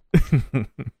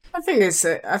 I think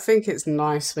it's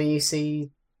nice when you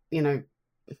see,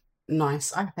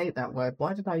 nice. I hate that word.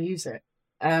 Why did I use it?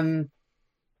 Nice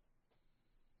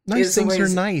It's things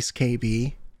always- are nice,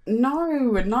 KB. No,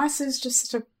 nice is just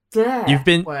such a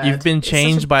bleh word. You've been It's such a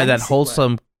changed by that basic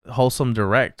word. wholesome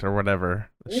direct or whatever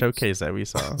showcase that we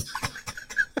saw.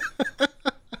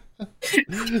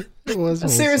 It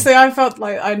was Seriously, I felt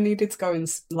like I needed to go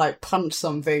and punch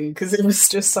something because it was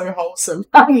just so wholesome.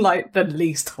 I'm like the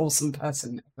least wholesome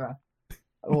person ever,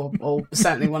 or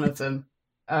certainly one of them.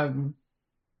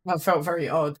 That felt very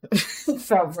odd.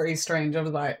 Felt very strange. I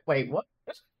was like, wait, what?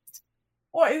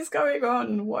 What is going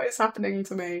on? What is happening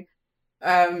to me?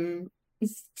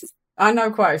 I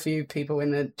know quite a few people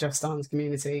in the Just Dance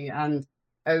community, and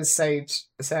as Sage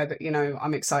said,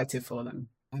 I'm excited for them.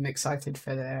 I'm excited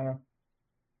for their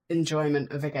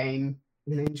enjoyment of a game,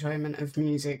 and enjoyment of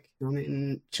music, and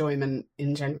enjoyment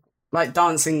in general. Like,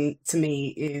 dancing to me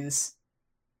is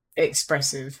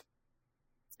expressive,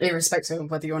 irrespective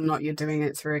of whether or not you're doing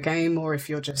it through a game or if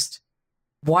you're just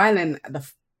whiling the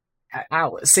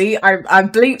out. See, I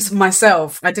bleeped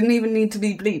myself. I didn't even need to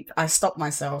be bleeped. I stopped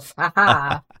myself.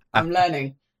 Haha. I'm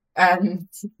learning. But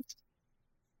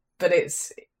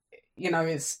it's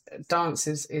dance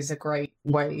is a great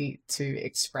way to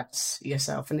express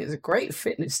yourself, and it's a great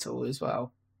fitness tool as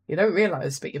well. You don't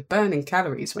realize, but you're burning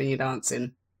calories when you're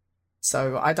dancing.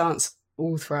 So I dance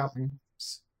all throughout my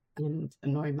house and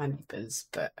annoy my neighbours,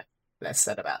 but less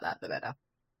said about that, the better.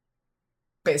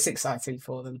 But it's exciting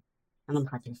for them, and I'm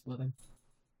happy for them.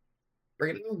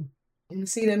 Bring it on. I want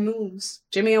to see them moves.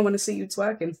 Jimmy, I want to see you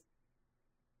twerking.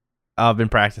 I've been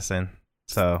practicing,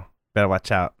 so better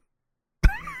watch out.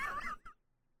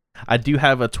 I do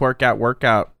have a twerk out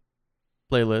workout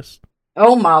playlist.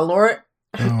 Oh my lord.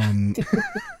 Um,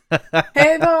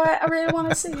 Hey boy, I really want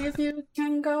to see if you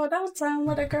can go downtown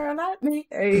with a girl like me.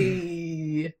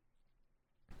 Hey.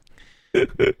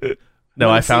 No,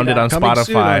 I found it on Coming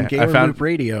soon on Spotify. Gamer I found Loop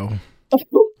Radio.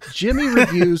 Jimmy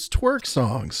reviews twerk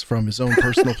songs from his own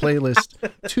personal playlist.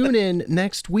 Tune in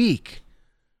next week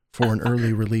for an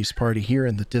early release party here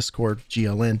in the Discord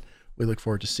GLN. We look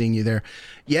forward to seeing you there.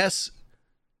 Yes,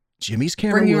 Jimmy's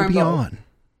camera Bring your will own be bottle. on.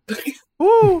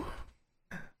 Woo!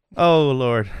 Oh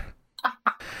Lord.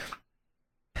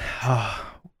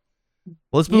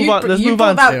 Let's move on. Let's move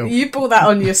on. That, you brought that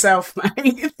on yourself,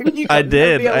 mate. You got I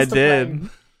did. nobody else I to did. blame.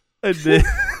 I did.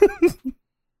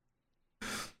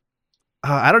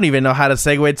 I don't even know how to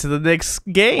segue to the next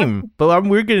game, but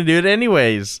we're going to do it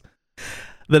anyways.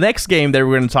 The next game that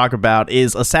we're going to talk about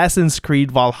is Assassin's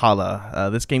Creed Valhalla.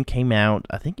 This game came out,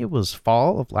 I think it was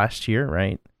fall of last year,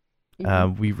 right?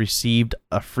 We received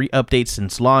a free update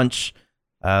since launch.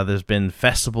 There's been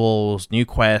festivals, new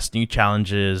quests, new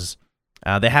challenges.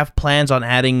 They have plans on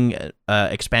adding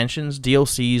expansions,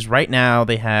 DLCs. Right now,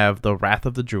 they have the Wrath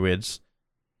of the Druids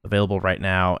available right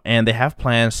now, and they have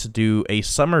plans to do a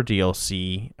summer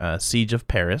DLC, Siege of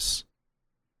Paris.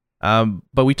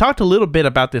 But we talked a little bit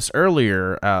about this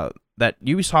earlier, that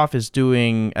Ubisoft is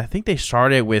doing, I think they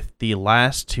started with the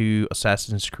last two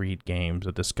Assassin's Creed games,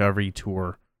 a Discovery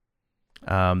Tour.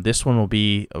 This one will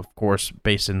be, of course,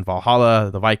 based in Valhalla,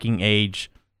 the Viking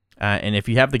Age. And if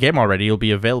you have the game already, it'll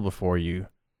be available for you.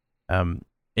 In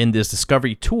this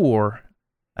Discovery Tour,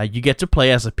 you get to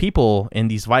play as a people in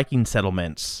these Viking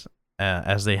settlements,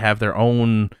 as they have their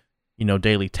own,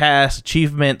 daily tasks,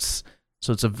 achievements.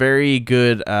 So it's a very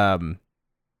good,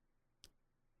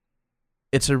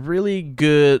 it's a really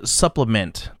good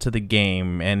supplement to the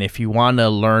game. And if you want to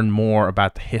learn more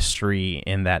about the history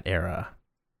in that era.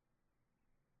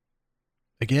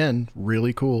 Again,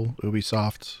 really cool.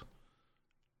 Ubisoft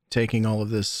taking all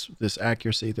of this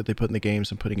accuracy that they put in the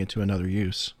games and putting it to another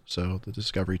use. So the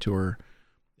Discovery Tour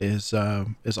is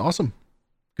awesome.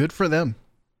 Good for them.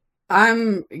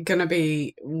 I'm gonna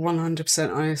be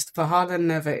 100% honest. Valhalla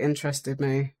never interested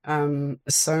me.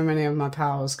 So many of my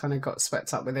pals kind of got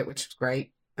swept up with it, which was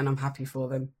great, and I'm happy for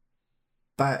them.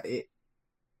 But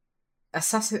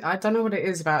I don't know what it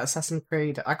is about Assassin's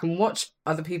Creed. I can watch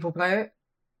other people play it.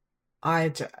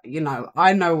 I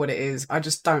know what it is. I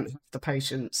just don't have the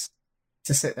patience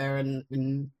to sit there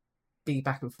and be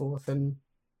back and forth, and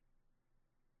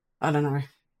I don't know.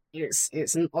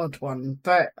 It's an odd one,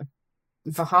 but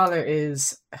Valhalla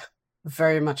is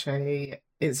very much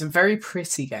it's a very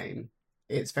pretty game.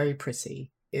 It's very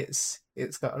pretty. It's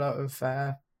got a lot of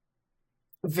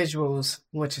visuals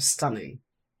which are stunning,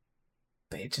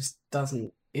 but it just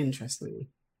doesn't interest me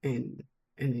in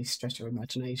any stretch of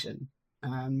imagination.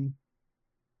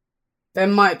 There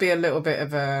might be a little bit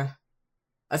of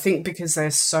I think because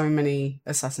there's so many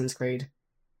Assassin's Creed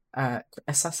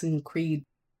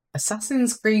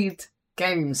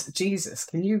games. Jesus,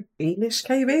 can you English,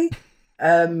 KB?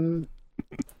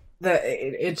 That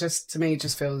it just, to me,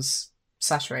 just feels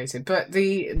saturated. But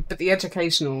the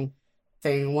educational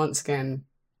thing, once again,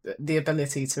 the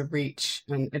ability to reach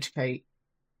and educate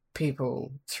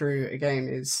people through a game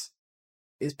is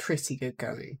pretty good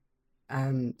going.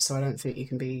 So I don't think you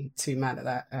can be too mad at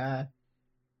that.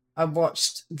 I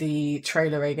watched the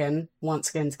trailer once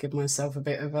again to give myself a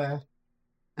bit of an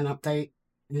update,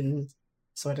 and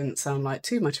so I didn't sound like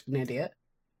too much of an idiot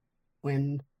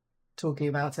when talking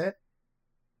about it.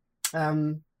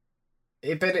 But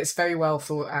it's very well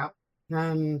thought out.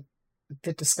 The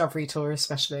Discovery Tour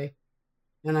especially,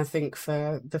 and I think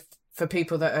for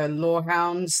people that are lore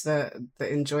hounds, that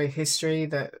enjoy history,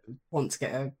 that want to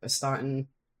get a start and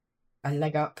a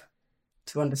leg up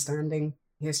to understanding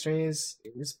history, is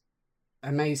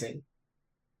amazing.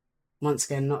 Once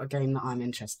again, not a game that I'm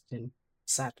interested in,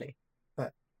 sadly.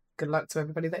 But good luck to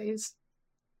everybody that is.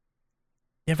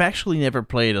 I've actually never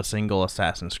played a single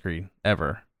Assassin's Creed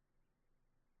ever.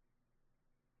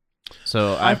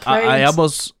 So I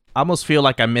almost feel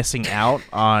like I'm missing out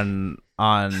on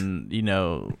something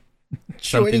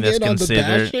that's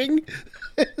considered.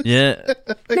 Yeah.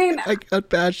 I got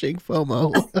bashing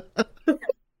FOMO.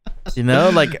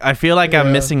 I feel like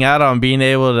I'm missing out on being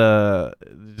able to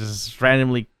just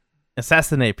randomly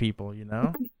assassinate people,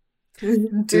 Do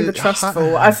the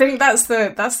trustful. I think that's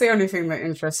the only thing that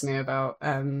interests me about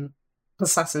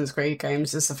Assassin's Creed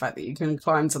games, is the fact that you can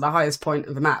climb to the highest point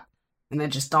of the map and then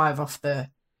just dive off the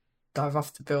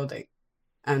building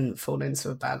and fall into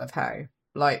a ball of hay.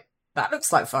 Like, that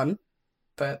looks like fun,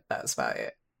 but that's about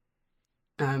it.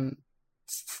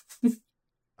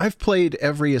 I've played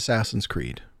every Assassin's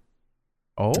Creed.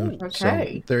 Oh,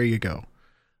 okay. So there you go.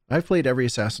 I've played every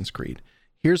Assassin's Creed.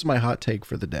 Here's my hot take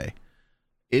for the day.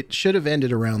 It should have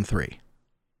ended around 3.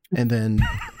 And then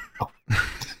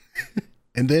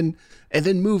and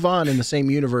then move on in the same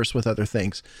universe with other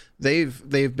things.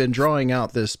 They've been drawing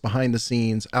out this behind the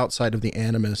scenes outside of the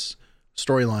Animus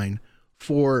storyline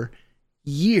for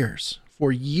years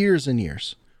and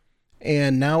years.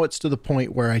 And now it's to the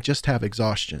point where I just have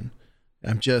exhaustion.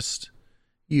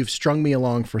 You've strung me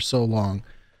along for so long.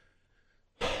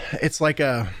 It's like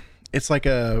a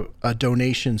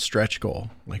donation stretch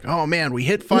goal. Like, oh man, we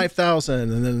hit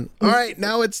 5,000, and then all right,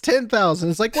 now it's 10,000.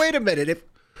 It's like, wait a minute,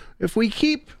 if we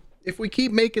keep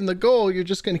making the goal, you're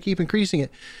just going to keep increasing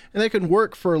it, and that can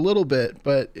work for a little bit,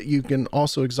 but you can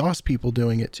also exhaust people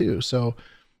doing it too. So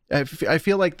I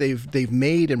feel like they've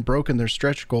made and broken their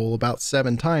stretch goal about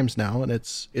 7 times now, and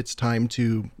it's time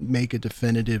to make a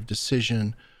definitive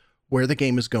decision where the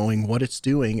game is going, what it's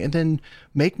doing, and then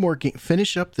make more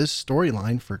finish up this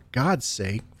storyline, for God's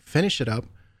sake, finish it up,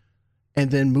 and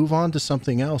then move on to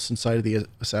something else inside of the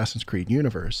Assassin's Creed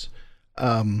universe.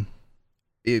 I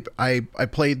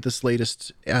played this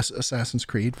latest Assassin's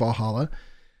Creed, Valhalla,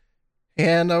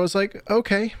 and I was like,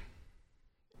 okay.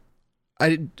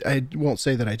 I won't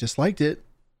say that I disliked it,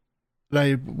 but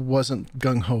I wasn't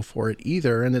gung-ho for it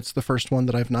either, and it's the first one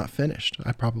that I've not finished.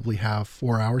 I probably have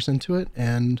 4 hours into it,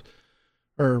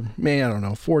 or maybe, I don't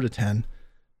know, 4 to 10.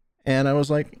 And I was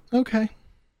like, okay.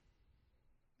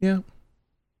 Yeah.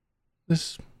 I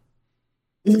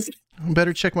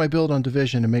better check my build on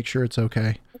Division and make sure it's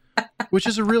okay. Which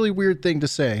is a really weird thing to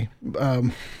say.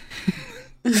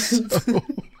 So.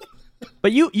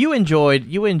 But you enjoyed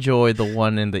the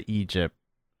one in the Egypt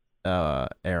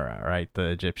era, right? The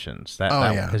Egyptians.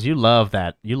 Yeah. Because you love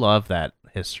that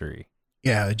history.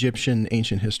 Yeah, Egyptian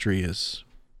ancient history is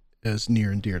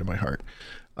near and dear to my heart.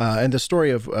 And the story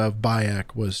of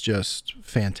Bayek was just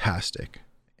fantastic.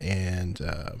 And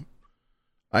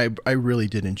I really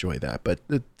did enjoy that. But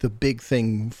the big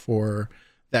thing for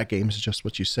that game is just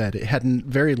what you said. It had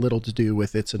very little to do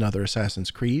with it's another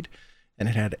Assassin's Creed, and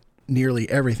it had nearly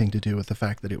everything to do with the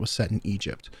fact that it was set in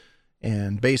Egypt.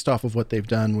 And based off of what they've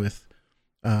done with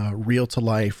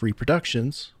real-to-life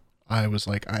reproductions, I was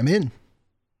like, I'm in.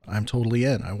 I'm totally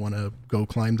in. I want to go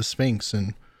climb the Sphinx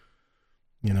and,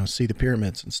 see the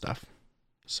pyramids and stuff.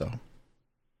 So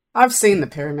I've seen the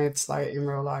pyramids like in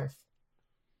real life.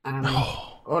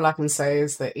 All I can say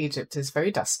is that Egypt is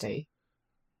very dusty,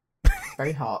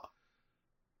 very hot.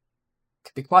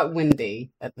 Could be quite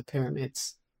windy at the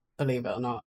pyramids, believe it or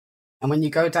not. And when you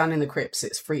go down in the crypts,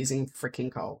 it's freezing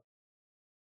freaking cold.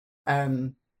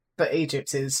 But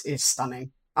Egypt is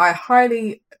stunning. I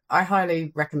highly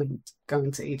recommend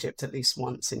going to Egypt at least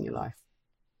once in your life.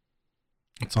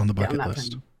 It's on the bucket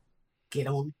list. Get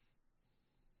on.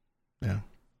 Yeah.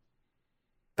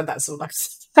 But that's all I've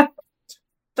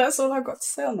got to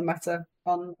say on the matter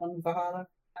on Valhalla.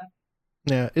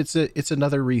 Yeah, it's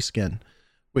another reskin,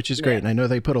 which is great. Yeah. And I know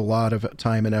they put a lot of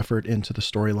time and effort into the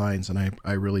storylines, and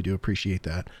I really do appreciate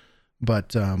that.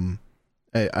 But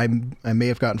I may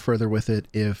have gotten further with it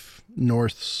if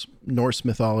Norse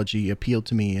mythology appealed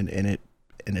to me, and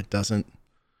it doesn't.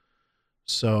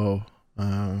 So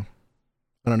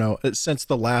I don't know. Since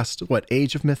the last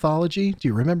Age of Mythology, do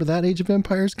you remember that Age of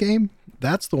Empires game?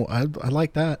 That's the one. I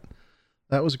like that.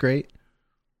 That was great.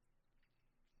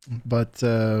 But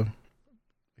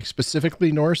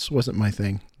specifically Norse wasn't my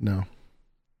thing. No.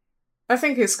 I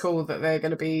think it's cool that they're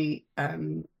going to be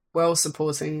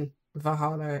supporting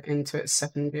Valhalla into its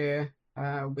second year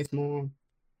with more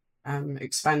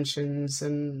expansions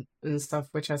and stuff,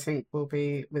 which I think will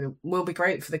be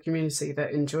great for the community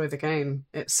that enjoy the game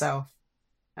itself.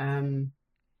 And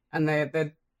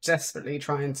they're desperately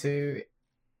trying to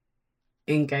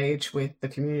engage with the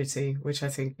community, which I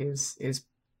think is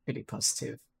pretty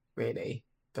positive, really.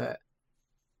 But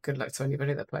good luck to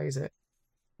anybody that plays it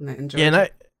and that enjoys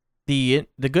it. The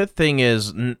good thing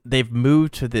is they've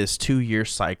moved to this 2-year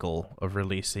cycle of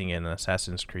releasing an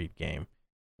Assassin's Creed game,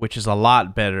 which is a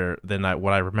lot better than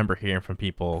what I remember hearing from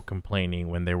people complaining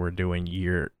when they were doing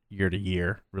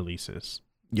year-to-year releases.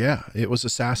 Yeah, it was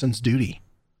Assassin's Duty.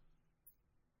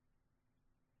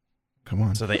 Come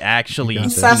on. So they actually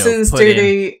Assassin's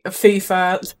Duty,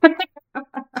 FIFA.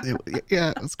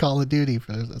 Yeah, it's Call of Duty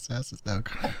for Assassin's now.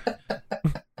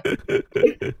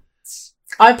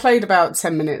 I played about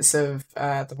 10 minutes of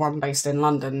the one based in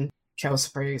London,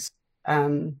 Kelsapri's,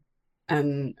 and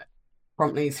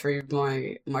promptly through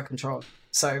my control.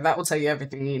 So that will tell you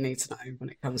everything you need to know when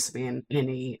it comes to being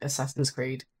any Assassin's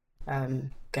Creed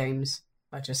games.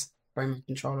 I just throw my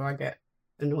controller, I get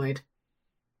annoyed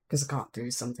because I can't do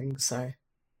something. So,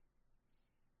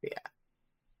 yeah.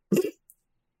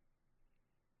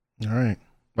 All right.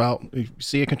 Well, if you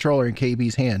see a controller in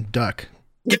KB's hand, duck.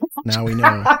 Now we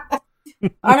know.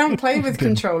 I don't play with Been-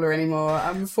 controller anymore.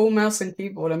 I'm full mouse and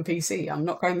keyboard and PC. I'm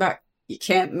not going back. You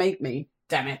can't make me.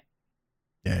 Damn it.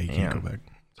 Yeah, you can't Yeah. go back.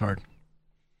 It's hard.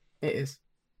 It is.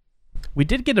 We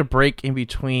did get a break in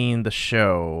between the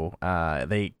show.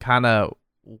 They kind of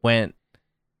went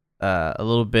a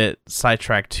little bit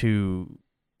sidetracked to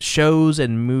shows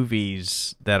and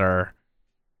movies that are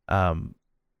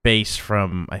based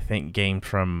from, I think, games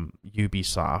from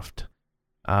Ubisoft.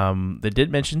 They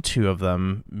did mention 2 of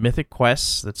them. Mythic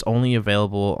Quest, that's only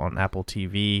available on Apple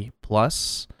TV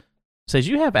Plus. Says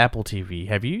you have Apple TV.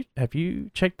 Have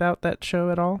you checked out that show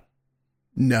at all?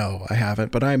 No, I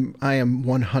haven't, but I am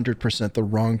 100% the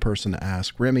wrong person to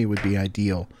ask. Remy would be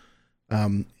ideal.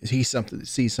 He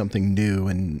sees something new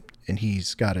and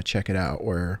he's got to check it out.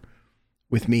 Where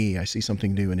with me, I see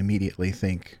something new and immediately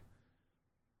think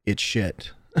it's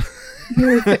shit.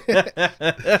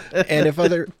 And if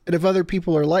other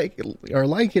people are liking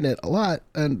it a lot,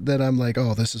 and then I'm like,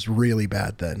 oh, this is really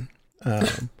bad. Then,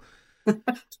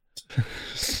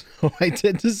 so I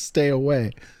tend to stay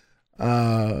away.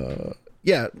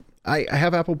 Yeah, I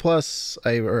have Apple Plus,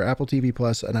 or Apple TV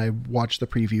Plus, and I watched the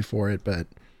preview for it, but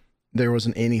there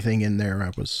wasn't anything in there.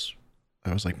 I was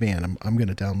like, man, I'm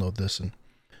going to download this and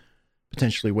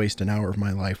potentially waste an hour of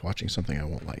my life watching something I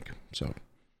won't like. So,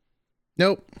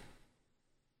 nope.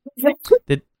 Go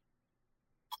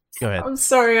ahead. I'm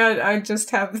sorry. I just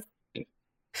have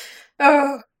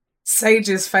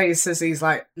Sage's face as he's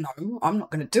like, no, I'm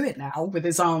not going to do it now, with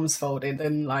his arms folded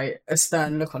and like a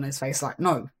stern look on his face, like,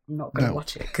 no, I'm not going to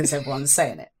watch it because everyone's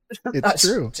saying it. It's That's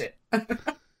true. shit.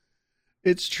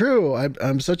 It's true.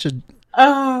 I'm such a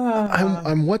Ah.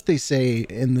 I'm what they say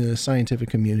in the scientific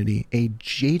community, a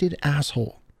jaded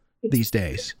asshole these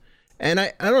days. And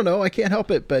I don't know, I can't help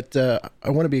it, but I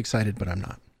want to be excited, but I'm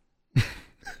not.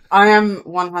 I am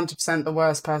 100% the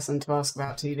worst person to ask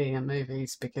about TV and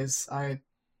movies because I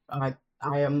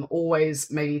am always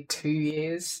maybe 2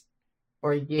 years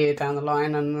or a year down the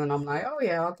line, and then I'm like, oh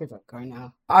yeah, I'll give it a go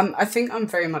now. I think I'm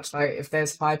very much like, if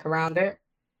there's hype around it,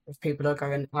 if people are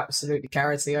going absolutely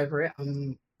carroty over it,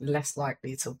 I'm less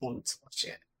likely to want to watch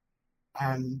it.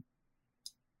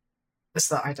 It's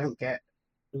that I don't get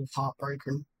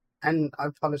heartbroken, and I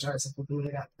apologize if I'm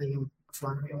really that thing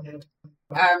before I ended.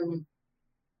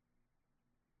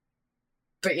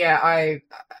 But yeah,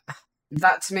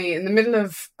 that to me, in the middle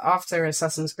of, after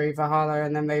Assassin's Creed Valhalla,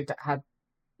 and then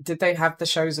did they have the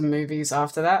shows and movies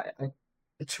after that? I'm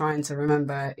trying to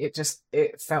remember. It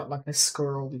felt like a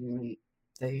squirrel moment,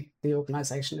 the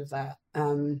organisation of that.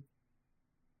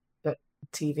 But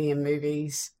TV and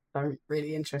movies don't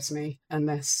really interest me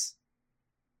unless...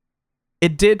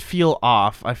 It did feel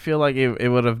off. I feel like it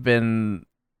would have been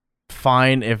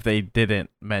fine if they didn't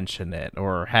mention it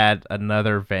or had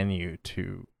another venue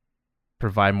to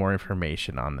provide more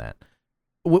information on that.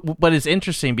 But it's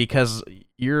interesting because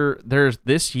there's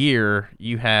this year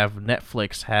you have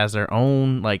Netflix has their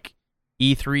own like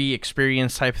E3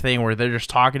 experience type thing where they're just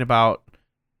talking about,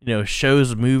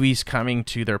 shows, movies coming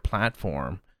to their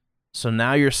platform. So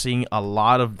now you're seeing a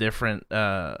lot of different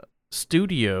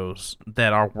studios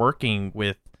that are working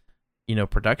with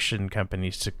production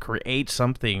companies to create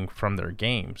something from their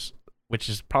games, which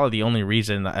is probably the only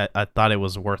reason I thought it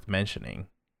was worth mentioning.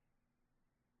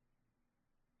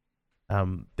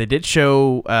 They did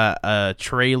show a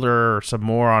trailer or some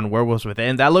more on Werewolves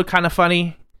Within. That looked kind of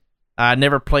funny. I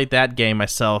never played that game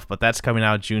myself, but that's coming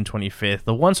out June 25th.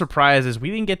 The one surprise is we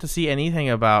didn't get to see anything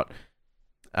about...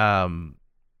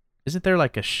 isn't there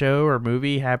like a show or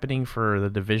movie happening for The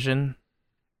Division?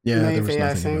 Yeah, there was Maybe, I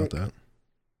nothing about think. that.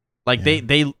 Like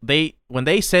Yeah. they when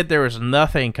they said there was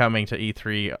nothing coming to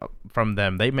E3 from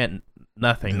them, they meant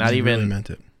nothing. Yeah, Not they even really meant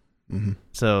it. Mm-hmm.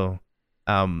 so.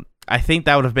 I think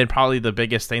that would have been probably the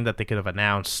biggest thing that they could have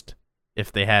announced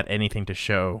if they had anything to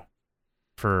show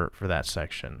for that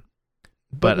section.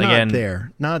 But not again,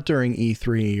 there, not during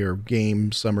E3 or Game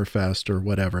Summerfest or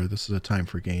whatever. This is a time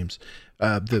for games.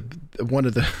 One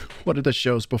of the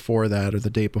shows before that or the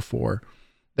day before,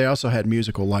 they also had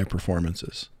musical live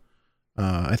performances.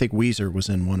 I think Weezer was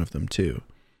in one of them too.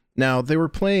 Now they were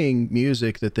playing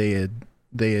music that they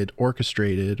had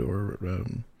orchestrated or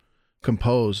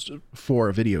composed for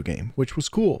a video game, which was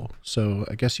cool. So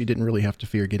I guess you didn't really have to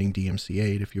fear getting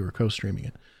DMCA'd if you were co-streaming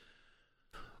it.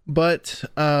 But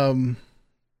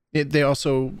they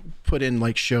also put in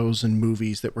like shows and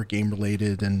movies that were game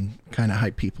related and kind of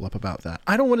hype people up about that.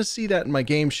 I don't want to see that in my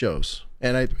game shows.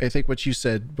 And I think what you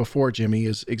said before, Jimmy,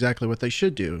 is exactly what they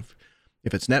should do.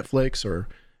 If it's Netflix or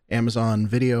Amazon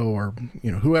Video or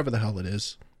whoever the hell it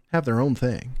is, have their own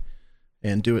thing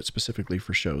and do it specifically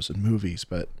for shows and movies.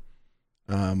 But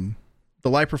the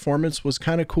live performance was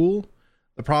kind of cool.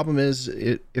 The problem is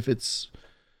if it's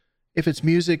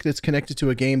music that's connected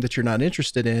to a game that you're not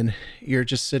interested in, you're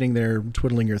just sitting there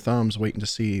twiddling your thumbs waiting to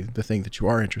see the thing that you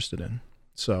are interested in.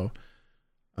 So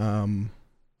I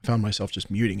found myself just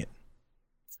muting it.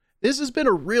 This has been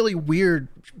a really weird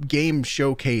game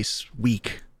showcase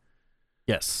week.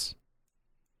 Yes.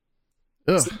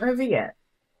 Ugh. It's not over yet.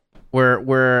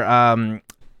 We're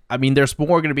I mean, there's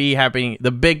more going to be happening.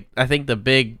 The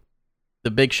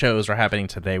big shows are happening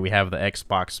today. We have the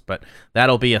Xbox, but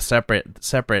that'll be a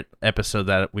separate episode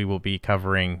that we will be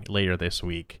covering later this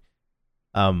week.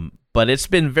 But it's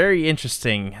been very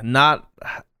interesting. And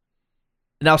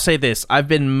I'll say this: I've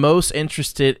been most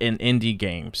interested in indie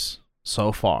games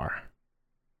so far.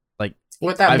 Like,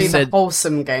 Would that be said, the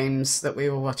wholesome games that we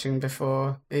were watching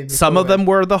before? Some of them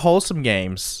were the wholesome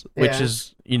games, which Yeah.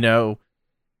 is,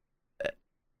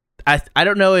 I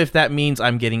don't know if that means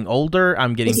I'm getting older,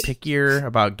 I'm getting pickier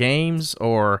about games,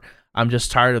 or I'm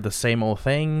just tired of the same old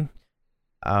thing.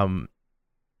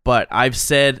 But I've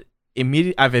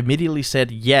immediately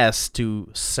said yes to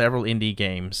several indie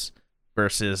games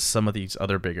versus some of these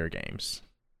other bigger games.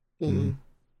 Mm.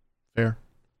 Fair.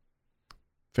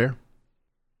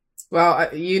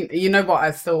 Well, you know what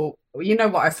I thought. You know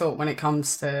what I thought when it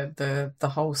comes to the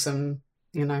wholesome,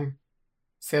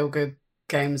 feel good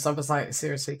games. I was like,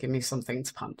 seriously, give me something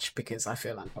to punch because I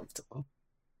feel uncomfortable.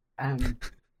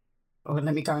 Or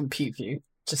let me go and pew pew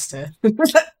just to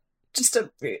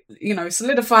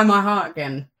solidify my heart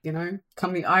again.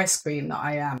 Come the ice queen that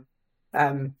I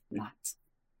am. Nice.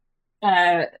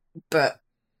 But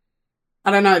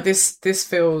I don't know. This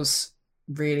feels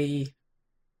really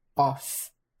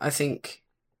off. I think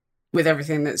with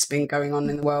everything that's been going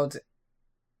on in the world,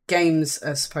 games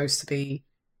are supposed to be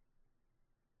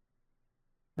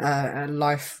a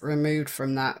life removed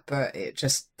from that, but it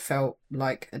just felt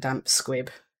like a damp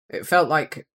squib. It felt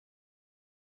like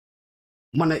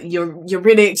you're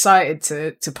really excited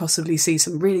to possibly see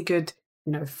some really good,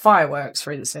 fireworks,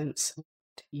 for instance.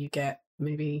 You get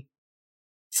maybe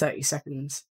 30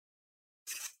 seconds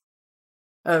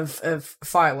of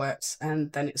fireworks,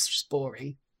 and then it's just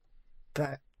boring.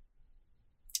 But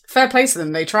fair play to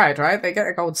them, they tried, right? They get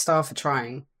a gold star for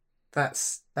trying.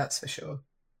 That's for sure.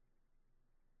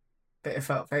 But it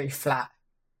felt very flat.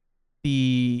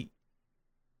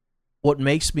 What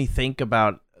makes me think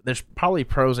about, there's probably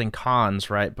pros and cons,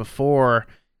 right? Before,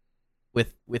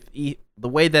 with the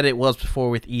way that it was before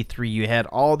with E3, you had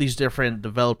all these different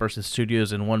developers and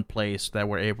studios in one place that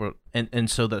were able, and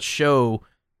so the show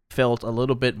felt a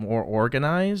little bit more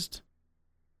organized.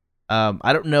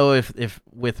 I don't know if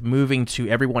with moving to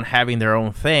everyone having their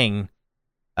own thing,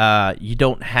 you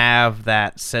don't have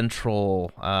that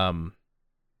central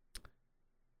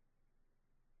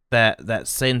that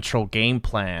central game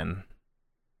plan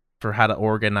for how to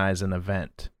organize an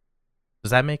event.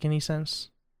 Does that make any sense?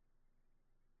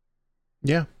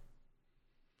 Yeah.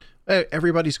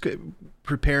 Everybody's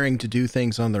preparing to do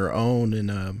things on their own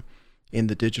in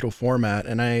the digital format,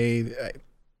 and I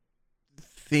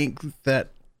think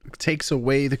that takes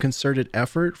away the concerted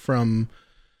effort from,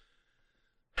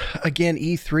 again,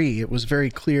 E3. It was very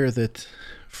clear that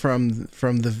from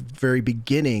the very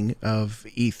beginning of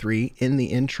E3, in the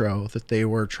intro, that they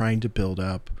were trying to build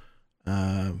up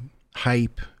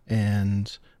hype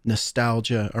and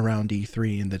nostalgia around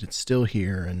E3, and that it's still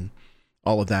here and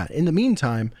all of that. In the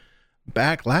meantime,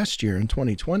 back last year in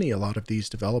 2020, a lot of these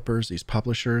developers, these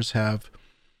publishers have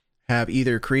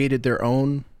either created their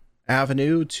own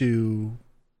avenue to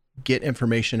get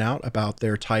information out about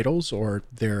their titles or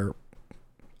their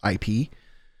IP.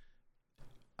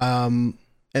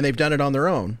 And they've done it on their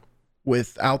own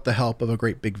without the help of a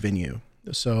great big venue.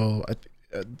 So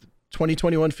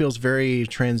 2021 feels very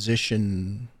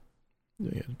transitional.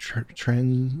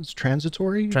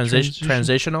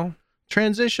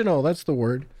 Transitional, that's the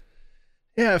word.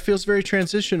 Yeah, it feels very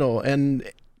transitional,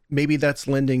 and maybe that's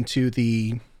lending to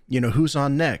the, who's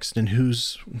on next and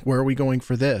where are we going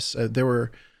for this? There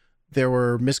were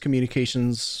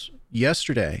miscommunications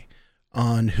yesterday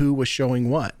on who was showing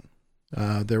what.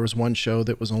 There was one show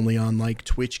that was only on like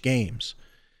Twitch Games,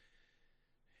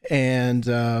 and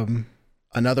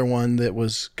another one that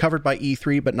was covered by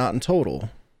E3 but not in total.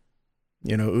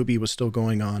 Ubi was still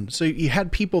going on. So you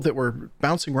had people that were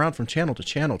bouncing around from channel to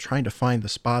channel trying to find the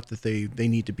spot that they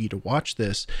need to be to watch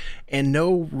this, and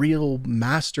no real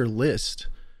master list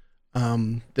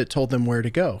that told them where to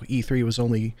go. E3 was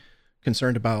only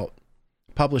concerned about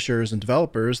publishers and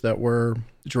developers that were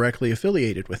directly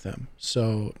affiliated with them.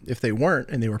 So if they weren't,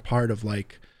 and they were part of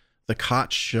like the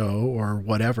Koch show or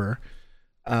whatever,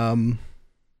 there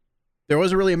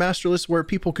wasn't really a master list where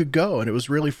people could go, and it was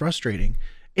really frustrating.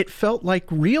 it felt like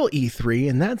real E3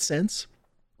 in that sense.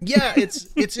 Yeah,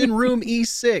 it's in room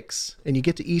E6, and you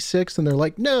get to E6, and they're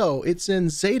like, no, it's in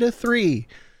Zeta 3.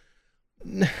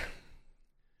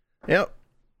 Yep.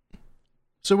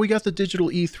 So we got the digital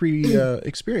E3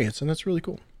 experience, and that's really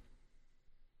cool.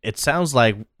 It sounds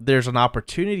like there's an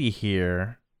opportunity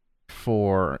here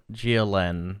for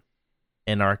GLN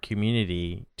in our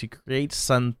community to create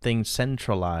something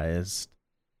centralized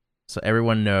so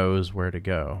everyone knows where to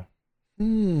go.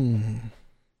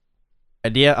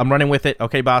 Idea, I'm running with it.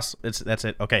 Okay, boss. That's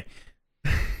it. Okay.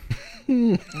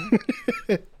 Get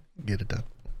it done.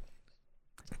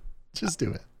 Just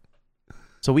do it.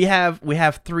 So we have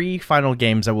 3 final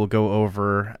games that we'll go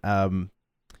over.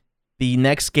 The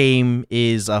next game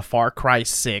is Far Cry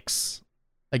 6.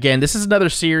 Again, this is another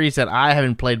series that I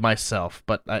haven't played myself,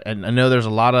 but I know there's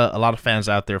a lot of fans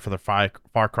out there for the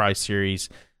Far Cry series.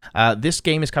 This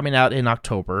game is coming out in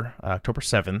October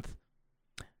 7th,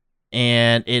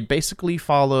 and it basically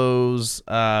follows.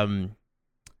 I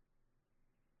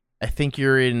think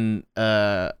you're in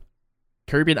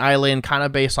Caribbean island, kind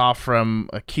of based off from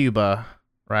Cuba,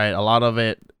 right? A lot of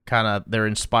it they're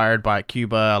inspired by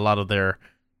Cuba. A lot of their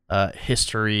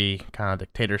history, kind of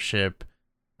dictatorship.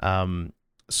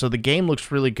 So the game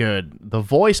looks really good. The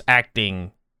voice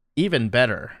acting, even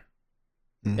better.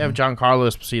 Mm-hmm. You have Giancarlo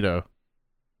Esposito.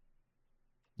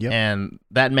 Yep. And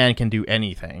that man can do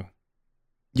anything.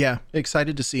 Yeah,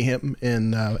 excited to see him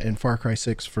in Far Cry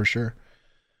 6 for sure.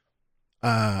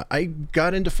 I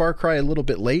got into Far Cry a little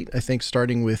bit late, I think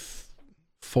starting with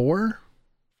Far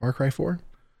Cry 4.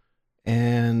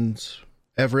 And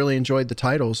I've really enjoyed the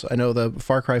titles. I know the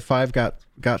Far Cry 5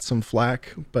 got some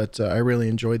flack, but I really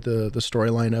enjoyed the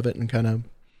storyline of it and kind of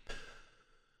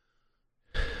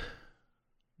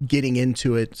getting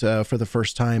into it for the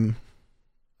first time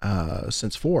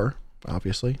since 4,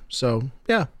 obviously. So,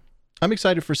 yeah, I'm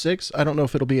excited for 6. I don't know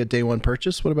if it'll be a day one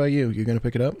purchase. What about you? You going to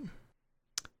pick it up?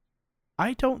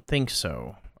 I don't think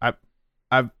so. I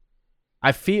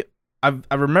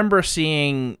remember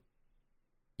seeing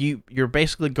you're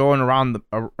basically going around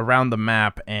the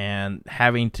map and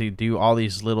having to do all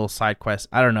these little side quests.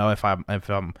 I don't know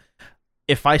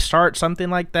if I start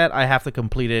something like that, I have to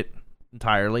complete it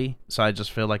entirely. So I just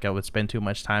feel like I would spend too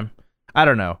much time. I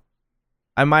don't know.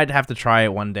 I might have to try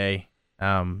it one day.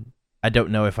 I don't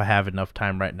know if I have enough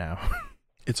time right now.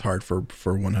 It's hard for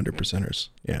 100%ers.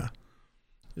 Yeah.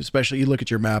 Especially you look at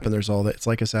your map and there's all that. It's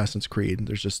like Assassin's Creed.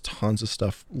 There's just tons of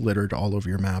stuff littered all over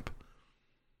your map.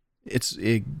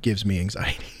 It gives me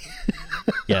anxiety.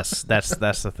 Yes, that's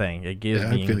the thing. It gives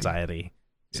me anxiety.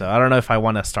 So I don't know if I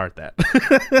want to start that.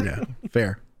 Yeah,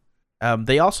 fair.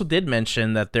 They also did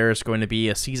mention that there's going to be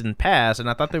a season pass, and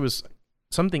I thought there was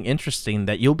something interesting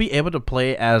that you'll be able to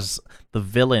play as the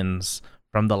villains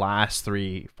from the last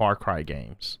 3 Far Cry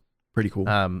games. Pretty cool.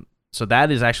 So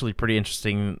that is actually pretty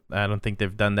interesting. I don't think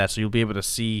they've done that. So you'll be able to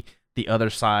see the other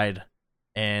side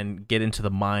and get into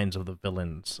the minds of the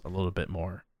villains a little bit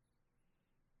more.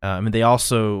 And they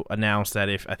also announced that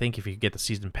if you get the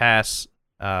season pass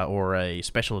or a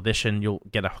special edition, you'll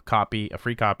get a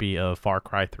free copy of Far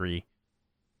Cry 3.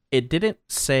 It didn't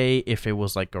say if it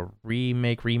was like a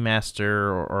remake,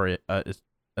 remaster, or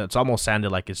it's almost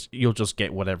sounded like you'll just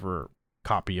get whatever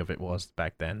copy of it was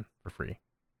back then for free.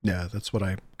 Yeah, that's what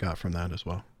I got from that as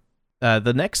well.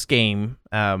 The next game,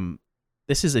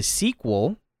 this is a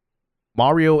sequel,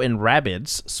 Mario and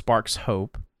Rabbids Sparks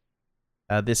Hope.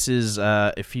 This is,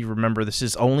 if you remember, this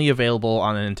is only available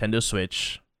on a Nintendo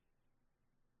Switch.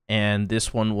 And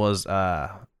this one was,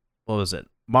 what was it?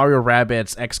 Mario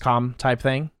Rabbids XCOM type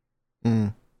thing.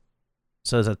 Mm.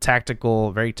 So it's a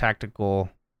tactical, very tactical.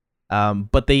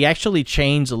 But they actually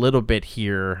changed a little bit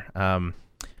here.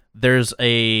 There's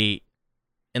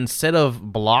instead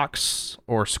of blocks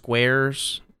or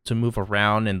squares to move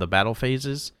around in the battle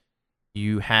phases,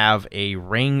 you have a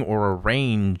ring or a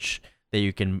range that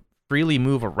you can freely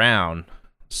move around.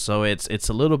 So it's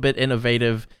a little bit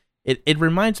innovative. It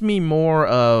reminds me more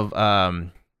of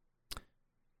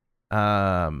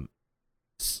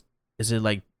is it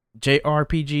like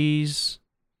JRPGs?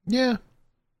 Yeah.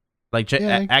 Like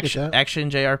action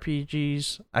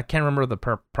JRPGs. I can't remember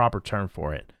the proper term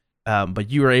for it. But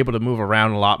you were able to move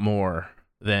around a lot more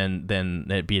than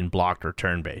it being blocked or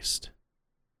turn based.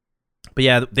 But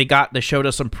yeah, they showed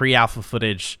us some pre-alpha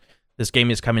footage. This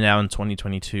game is coming out in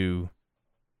 2022.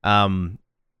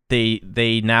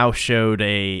 They now showed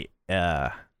a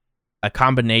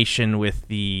combination with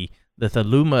the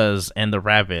Thalumas and the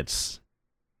Rabbids.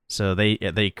 So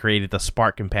they created the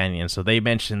Spark Companion. So they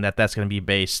mentioned that's going to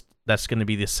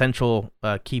be the central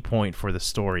key point for the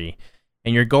story.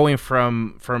 and you're going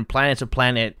from planet to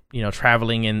planet,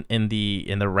 traveling in the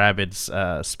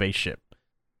Rabbids spaceship.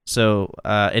 So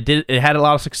it had a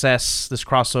lot of success, this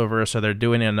crossover, so they're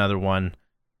doing another one.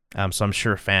 So I'm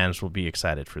sure fans will be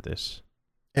excited for this.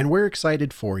 And we're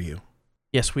excited for you.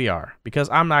 Yes, we are, because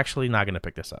I'm actually not going to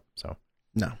pick this up. So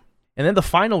No. And then the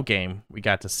final game we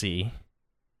got to see,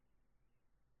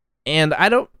 and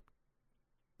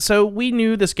so we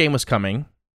knew this game was coming,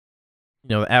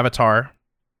 Avatar,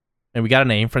 and we got a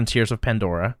name, Frontiers of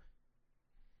Pandora.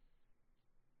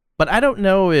 But I don't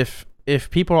know if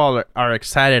people are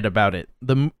excited about it.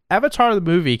 The Avatar, the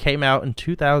movie, came out in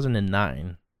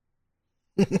 2009.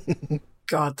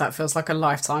 God, that feels like a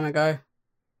lifetime ago.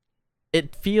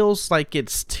 It feels like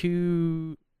it's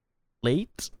too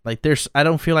late. Like I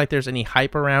don't feel like there's any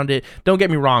hype around it. Don't get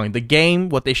me wrong. The game,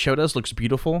 what they showed us, looks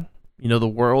beautiful. The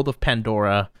world of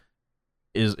Pandora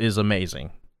is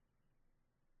amazing.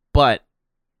 But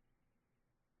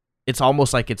it's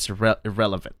almost like it's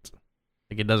irrelevant.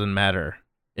 Like it doesn't matter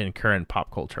in current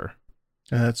pop culture.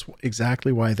 That's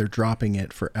exactly why they're dropping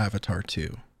it for Avatar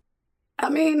 2. I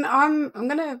mean, I'm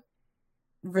gonna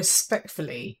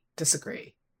respectfully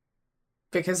disagree,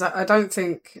 because I don't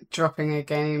think dropping a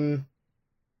game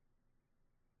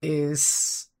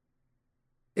is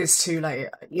too late.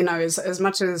 As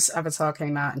much as Avatar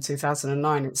came out in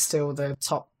 2009, it's still the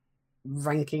top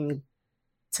ranking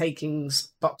takings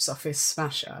box office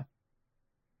smasher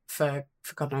for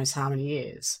God knows how many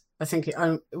years. I think it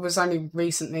was only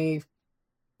recently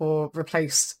or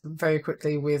replaced very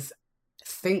quickly with, I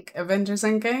think, Avengers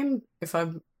Endgame, if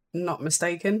I'm not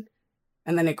mistaken.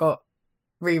 And then it got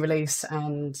re-released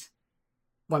and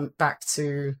went back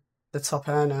to the top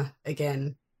earner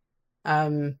again.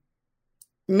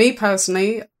 Me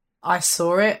personally, I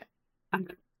saw it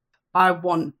and I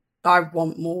want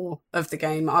more of the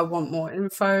game. I want more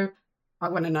info. I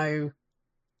want to know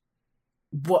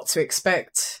what to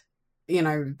expect.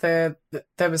 There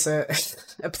was a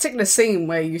particular scene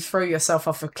where you throw yourself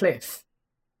off a cliff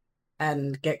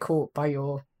and get caught by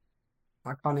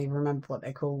I can't even remember what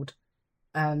they're called.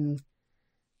 But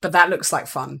that looks like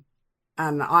fun.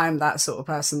 And I'm that sort of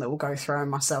person that will go throwing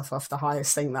myself off the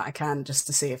highest thing that I can just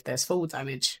to see if there's fall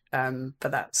damage. But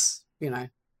that's,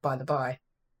 by the by.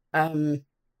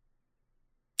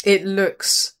 It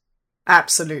looks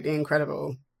absolutely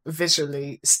incredible,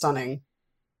 visually stunning.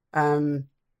 And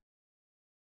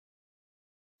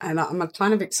I'm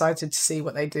kind of excited to see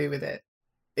what they do with it.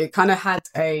 It kind of had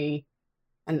an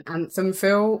Anthem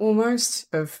feel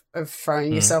almost of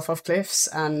throwing yourself off cliffs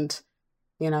and,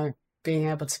 being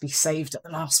able to be saved at the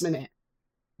last minute.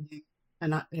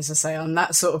 And as I say, I'm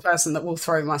that sort of person that will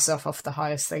throw myself off the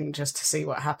highest thing just to see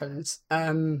what happens.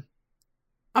 I'm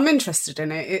interested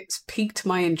in it. It's piqued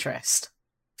my interest,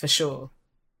 for sure.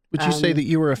 Would you say that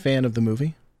you were a fan of the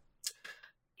movie?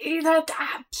 Either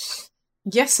that.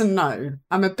 Yes and no.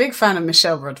 I'm a big fan of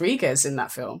Michelle Rodriguez in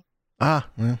that film. Ah,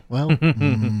 well.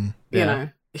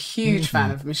 A huge fan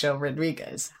of Michelle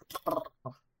Rodriguez.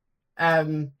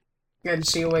 And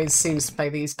she always seems to play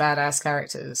these badass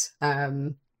characters.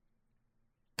 But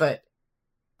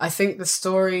I think the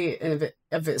story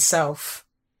of itself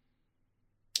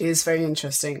is very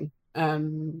interesting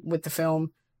with the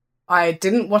film. I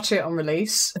didn't watch it on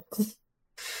release.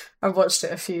 I watched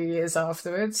it a few years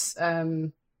afterwards.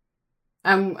 And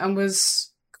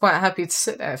was quite happy to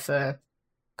sit there for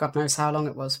God knows how long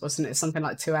it was. Wasn't it something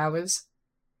like 2 hours?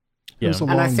 Yeah. It was a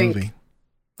long movie.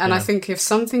 And I think if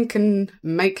something can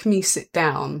make me sit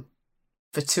down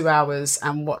for 2 hours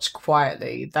and watch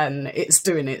quietly, then it's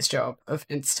doing its job of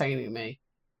entertaining me.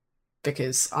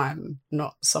 Because I'm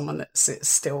not someone that sits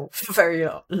still for very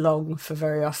long, for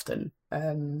very often.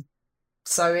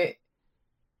 So it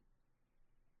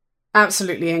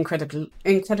absolutely incredibly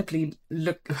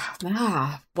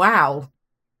wow.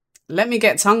 Let me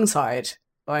get tongue-tied,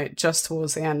 just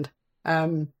towards the end.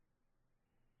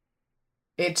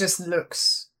 It just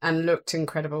looked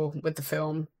incredible with the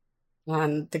film,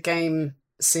 and the game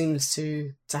seems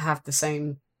to have the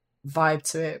same vibe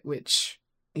to it, which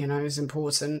is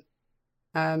important.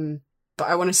 But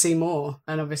I want to see more,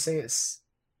 and obviously it's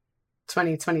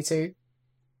 2022,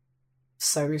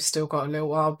 so we've still got a little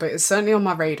while. But it's certainly on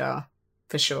my radar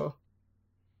for sure.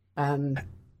 Do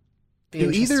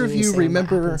either of you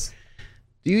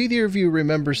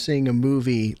remember seeing a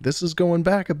movie? This is going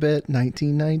back a bit,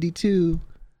 1992.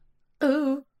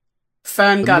 Ooh.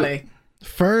 Fern Gully.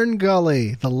 Fern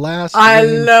Gully, the last. I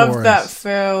love that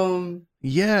film.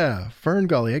 Yeah, Fern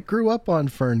Gully. I grew up on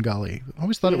Fern Gully. I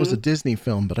always thought it was a Disney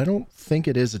film, but I don't think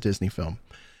it is a Disney film.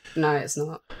 No, it's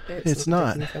not. It's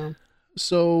not.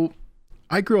 So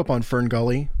I grew up on Fern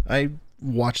Gully. I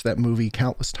watched that movie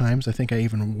countless times. I think I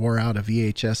even wore out a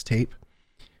VHS tape.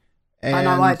 And I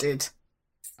know I did.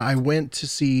 I went to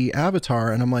see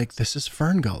Avatar, and I'm like, this is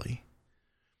Fern Gully.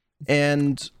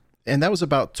 And that was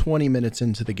about 20 minutes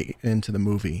into the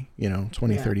movie,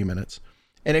 30 minutes.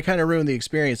 And it kind of ruined the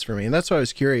experience for me. And that's why I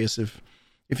was curious if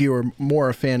you were more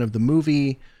a fan of the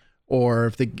movie or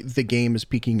if the game is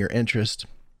piquing your interest.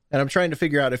 And I'm trying to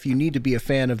figure out if you need to be a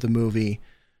fan of the movie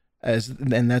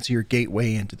and that's your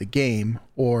gateway into the game,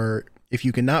 or if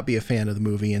you cannot be a fan of the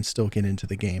movie and still get into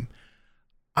the game.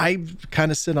 I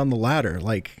kind of sit on the latter,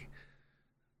 like.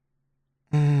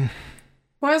 Well,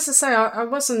 as I say, I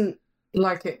wasn't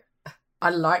like it. I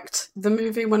liked the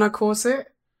movie when I caught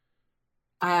it,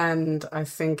 and I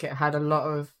think it had a lot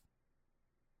of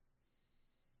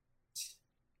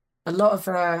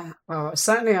well,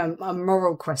 certainly a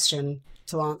moral question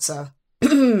to answer,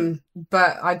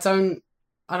 but I don't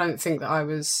think that I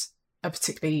was a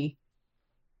particularly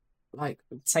like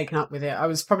taken up with it. I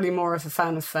was probably more of a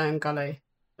fan of Fern Gully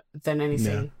than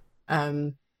anything. Yeah.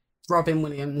 Robin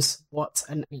Williams, what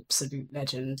an absolute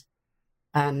legend.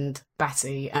 And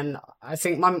Batty, and I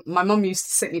think my mum used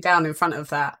to sit me down in front of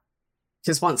that,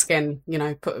 because once again,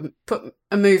 put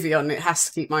a movie on, it has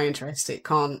to keep my interest. It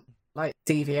can't like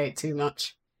deviate too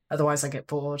much, otherwise I get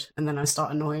bored and then I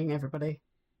start annoying everybody.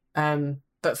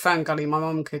 But Fern Gully, my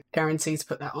mum could guarantee to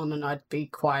put that on and I'd be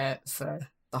quiet for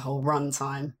the whole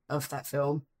runtime of that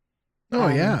film. Oh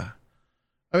yeah,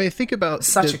 I mean, think about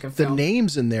such a good film. The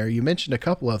names in there. You mentioned a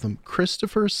couple of them: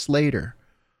 Christopher Slater,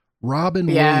 Robin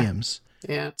Williams.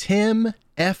 Yeah. Tim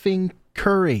effing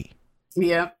Curry.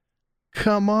 Yeah.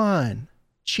 Come on.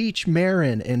 Cheech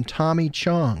Marin and Tommy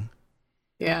Chong.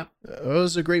 Yeah. It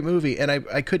was a great movie. And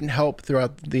I couldn't help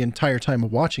throughout the entire time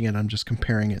of watching it. I'm just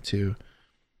comparing it to,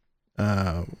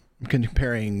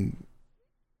 comparing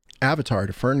Avatar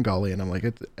to Fern Gully. And I'm like,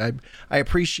 I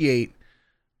appreciate,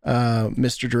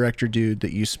 Mr. Director Dude,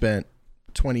 that you spent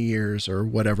 20 years or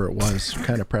whatever it was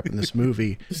kind of prepping this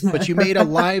movie, but you made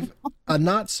a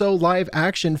not so live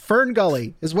action Fern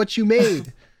Gully is what you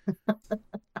made.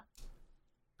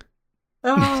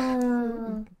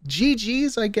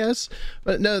 GG's, I guess.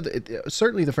 But no,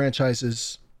 certainly the franchise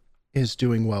is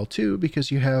doing well too,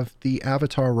 because you have the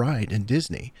Avatar ride in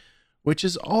Disney, which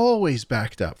is always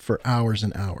backed up for hours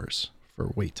and hours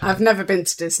for wait time. I've never been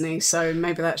to Disney, so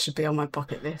maybe that should be on my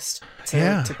bucket list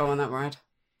to go on that ride.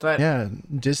 But yeah,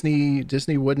 Disney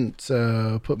wouldn't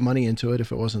put money into it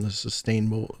if it wasn't a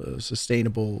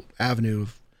sustainable avenue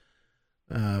of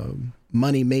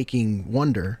money-making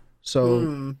wonder.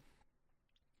 So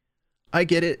I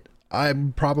get it.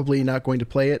 I'm probably not going to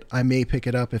play it. I may pick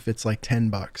it up if it's like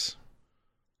 $10,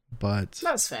 but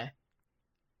that's fair.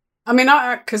 I mean,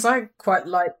 because I quite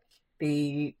like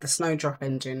the Snowdrop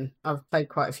engine. I've played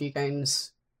quite a few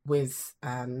games with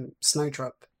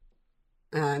Snowdrop,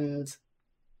 and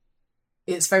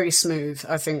it's very smooth.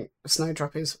 I think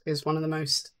Snowdrop is one of the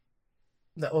most,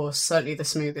 or certainly the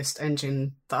smoothest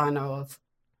engine that I know of,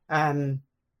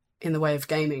 in the way of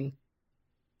gaming.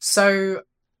 So,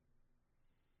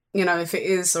 if it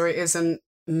is or it isn't,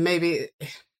 maybe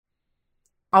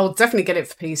I'll definitely get it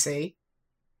for PC.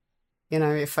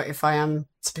 If I am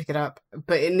to pick it up,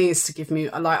 but it needs to give me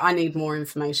I need more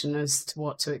information as to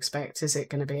what to expect. Is it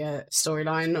going to be a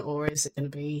storyline, or is it going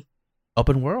to be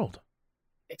open world?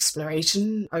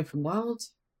 Exploration, open world,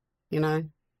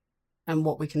 and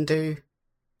what we can do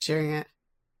during it.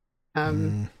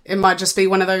 It might just be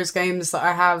one of those games that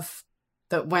I have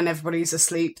that when everybody's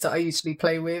asleep that I usually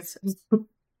play with,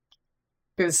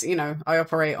 because I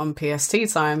operate on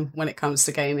PST time when it comes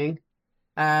to gaming.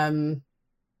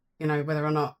 Whether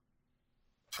or not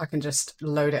I can just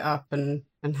load it up and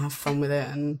have fun with it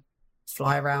and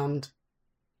fly around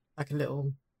like a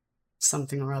little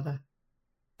something or other.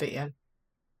 But yeah.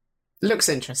 Looks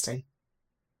interesting.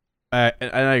 And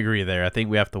I agree there. I think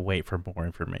we have to wait for more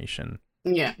information.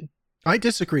 Yeah. I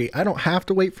disagree. I don't have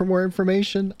to wait for more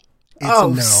information. It's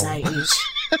no. Sage.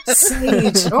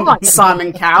 Sage. All right,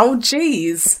 Simon Cowell.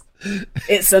 Jeez.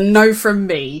 It's a no from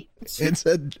me. It's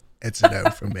a no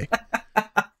from me.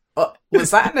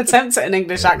 Was that an attempt at an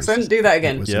English accent? Do that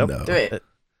again. Yep. No. Do it.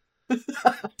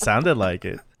 Sounded like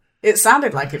it. It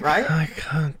sounded like it, right? I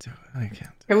can't do it. I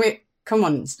can't. Can we? Come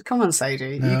on,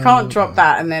 Sadie. No, you can't drop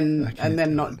that and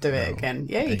then not do it again.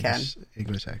 Yeah, you can.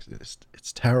 English accent.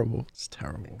 It's terrible. It's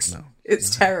terrible.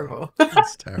 It's terrible.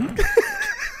 It's terrible.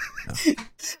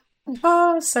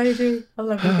 Oh, Sadie, I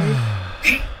love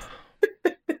you.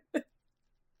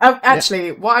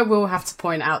 Actually, what I will have to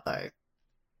point out though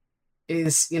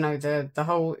is, the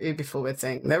whole Ubi Forward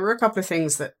thing. There were a couple of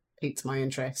things that piqued my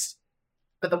interest,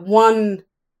 but the one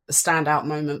standout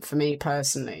moment for me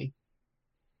personally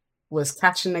was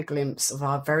catching a glimpse of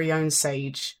our very own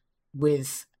Sage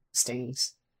with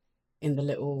Stings in the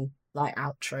little like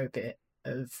outro bit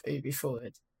of Ubi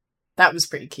Forward. That was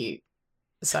pretty cute.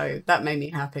 So that made me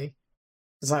happy.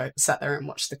 Because I sat there and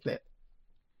watched the clip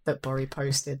that Bori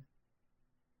posted.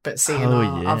 But seeing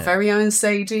our very own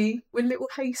Sagey with little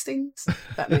Hastings,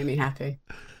 that made me happy.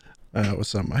 That was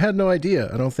something. I had no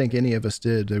idea. I don't think any of us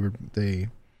did. They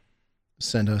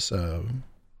sent us an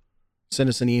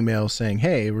email saying,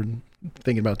 "Hey, we're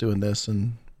thinking about doing this,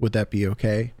 and would that be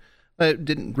okay?" I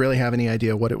didn't really have any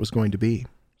idea what it was going to be,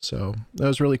 so that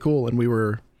was really cool. And we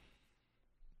were,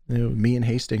 me and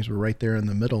Hastings were right there in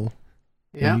the middle.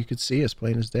 Yeah, and you could see us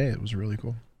plain as day. It was really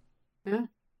cool. Yeah.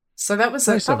 So that was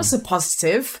a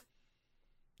positive.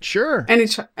 Sure.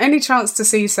 Any chance to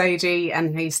see Sagey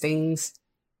and Hastings?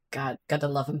 God, gotta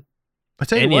love them. I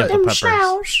tell you what,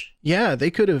 yeah, they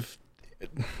could have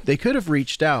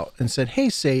reached out and said, "Hey,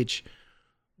 Sage,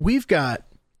 we've got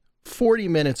 40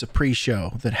 minutes of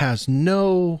pre-show that has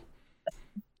no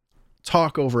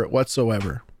talk over it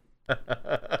whatsoever.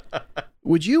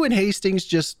 Would you and Hastings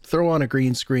just throw on a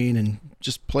green screen and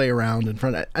just play around in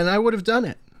front of it?" And I would have done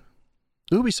it.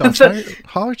 Ubisoft,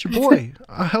 holler at your boy.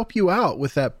 I'll help you out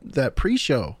with that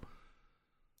pre-show.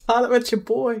 Holler at your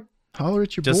boy. Holler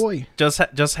at your boy.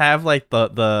 Just have like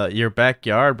the your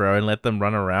backyard, bro, and let them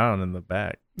run around in the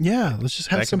back. Yeah, let's just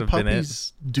have some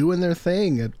puppies doing their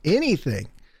thing at anything.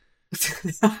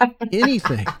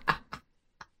 Anything.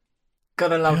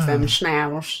 Gotta love them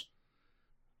schnauz.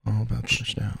 All about the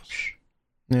schnauz.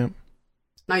 Yeah.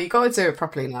 No, you gotta do it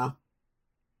properly now.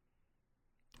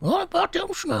 What about them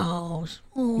schnauz?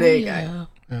 Oh, there you go.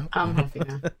 Yeah. I'm happy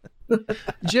now.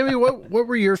 Jimmy, what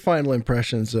were your final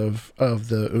impressions of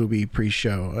the Ubi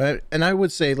pre-show? And I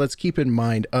would say let's keep in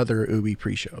mind other Ubi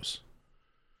pre-shows.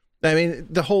 I mean,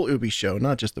 the whole Ubi show,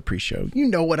 not just the pre-show. You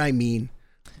know what I mean.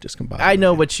 Just combine. I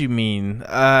know what you mean.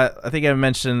 I think I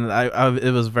mentioned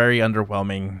it was very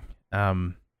underwhelming.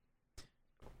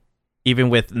 Even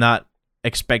with not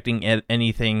expecting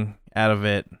anything out of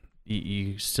it,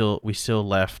 we still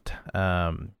left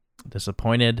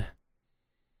disappointed.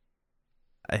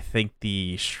 I think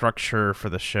the structure for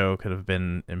the show could have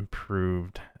been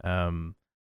improved.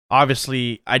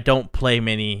 Obviously, I don't play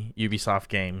many Ubisoft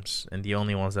games, and the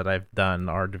only ones that I've done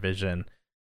are Division.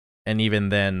 And even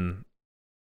then,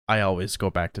 I always go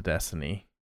back to Destiny.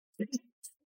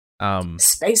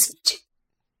 Space.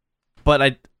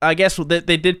 But I guess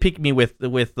they did pique me with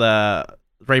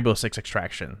Rainbow Six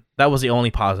Extraction. That was the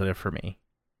only positive for me.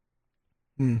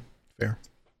 Fair.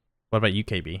 What about you,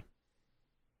 KB?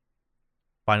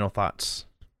 Final thoughts.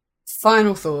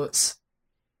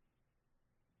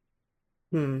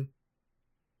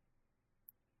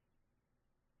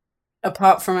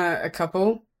 Apart from a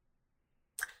couple.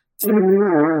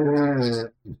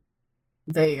 There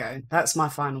you go. That's my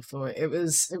final thought. It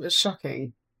was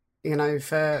shocking,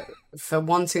 for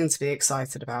wanting to be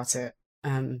excited about it.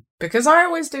 Because I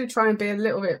always do try and be a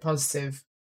little bit positive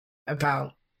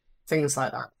about things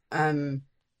like that.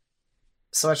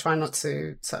 So I try not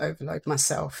to overload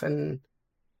myself and,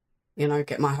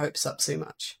 get my hopes up too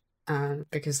much.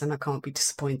 Because then I can't be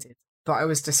disappointed. But I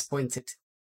was disappointed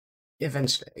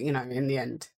eventually, in the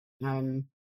end.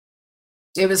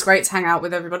 It was great to hang out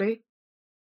with everybody.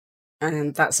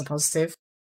 And that's a positive.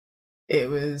 It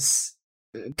was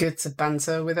good to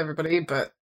banter with everybody,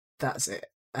 but that's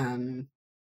it. Some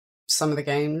of the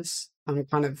games I'm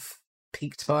kind of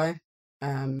piqued by,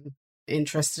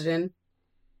 interested in.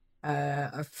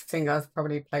 I think I've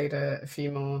probably played a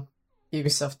few more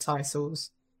Ubisoft titles,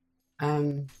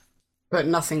 but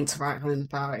nothing to write home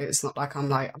about. It's not like I'm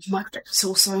like, oh my god, it's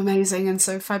all so amazing and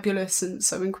so fabulous and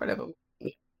so incredible.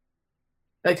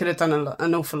 They could have done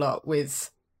an awful lot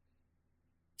with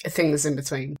things in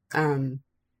between.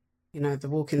 The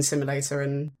walking simulator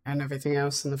and everything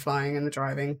else, and the flying and the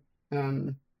driving.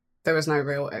 There was no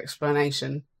real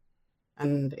explanation,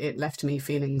 and it left me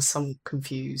feeling somewhat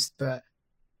confused, but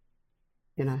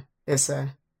it's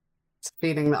a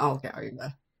feeling that I'll get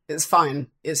over. It's fine.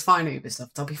 It's fine,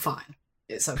 Ubisoft. I'll be fine.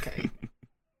 It's okay.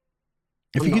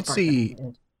 If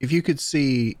you could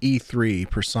see E3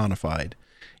 personified,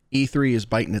 E3 is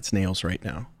biting its nails right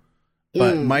now.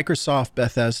 But Microsoft,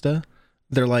 Bethesda,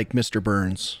 they're like Mr.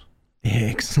 Burns.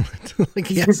 Excellent.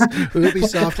 Yes,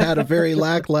 Ubisoft had a very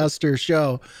lackluster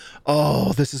show.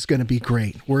 Oh, this is going to be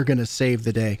great. We're going to save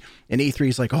the day. And E3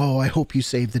 is like, oh, I hope you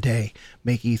save the day.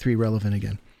 Make E3 relevant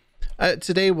again.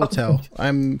 Today will tell.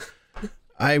 Knowing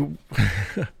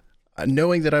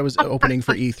that I was opening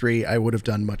for E3, I would have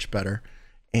done much better.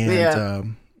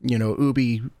 And,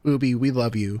 Ubi, we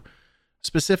love you.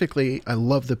 specifically, I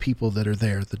love the people that are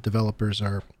there. The developers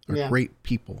are Yeah. great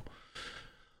people.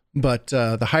 But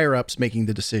the higher ups making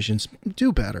the decisions,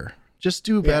 do better. Just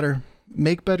do better.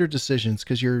 Make better decisions,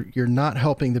 because you're not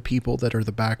helping the people that are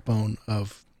the backbone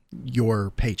of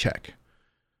your paycheck,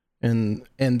 and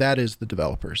that is the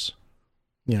developers.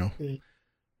 You know,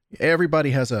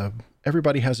 everybody has a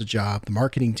job. The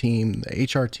marketing team, the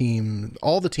HR team,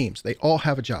 all the teams, they all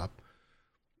have a job,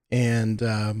 and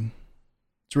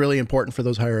it's really important for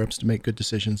those higher ups to make good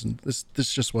decisions. And this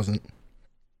just wasn't.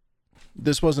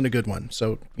 This wasn't a good one.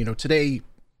 So, you know,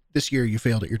 this year you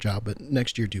failed at your job, but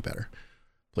next year do better,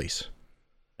 please.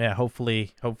 Yeah,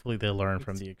 hopefully they'll learn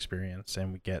from the experience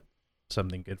and we get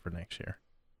something good for next year.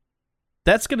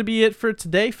 That's going to be it for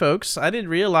today, folks. I didn't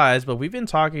realize, but we've been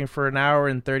talking for an hour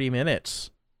and 30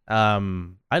 minutes.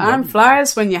 Time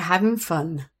flies when you're having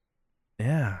fun.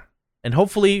 Yeah. And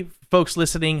hopefully, folks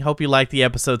listening, hope you liked the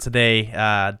episode today.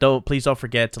 Please don't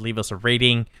forget to leave us a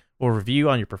rating or review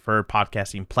on your preferred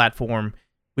podcasting platform.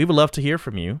 We would love to hear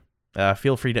from you.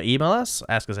 Feel free to email us,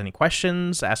 ask us any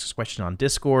questions, ask us questions on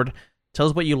Discord. Tell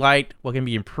us what you liked, what can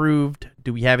be improved.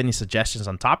 Do we have any suggestions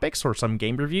on topics or some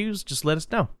game reviews? Just let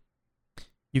us know.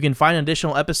 You can find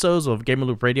additional episodes of Gamer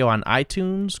Loop Radio on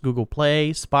iTunes, Google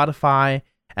Play, Spotify,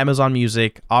 Amazon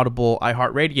Music, Audible,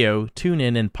 iHeartRadio,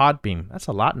 TuneIn, and Podbeam. That's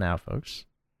a lot now, folks.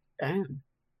 Damn.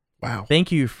 Wow.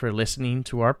 Thank you for listening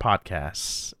to our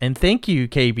podcasts. And thank you,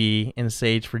 KB and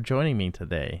Sage, for joining me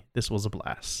today. This was a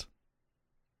blast.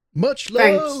 Much love.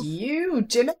 Thank you,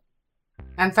 Jimmy.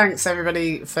 And thanks,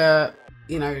 everybody, for,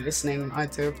 listening. I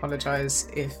do apologize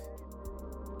if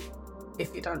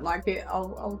you don't like it.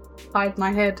 I'll hide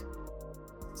my head.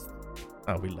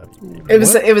 Oh, we love you. It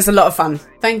was a lot of fun.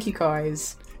 Thank you,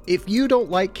 guys. If you don't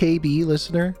like KB,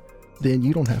 listener, then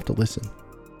you don't have to listen.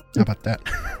 How about that?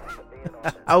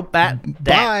 How about that?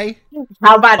 Bye.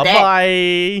 How about that?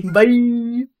 Bye. Bye.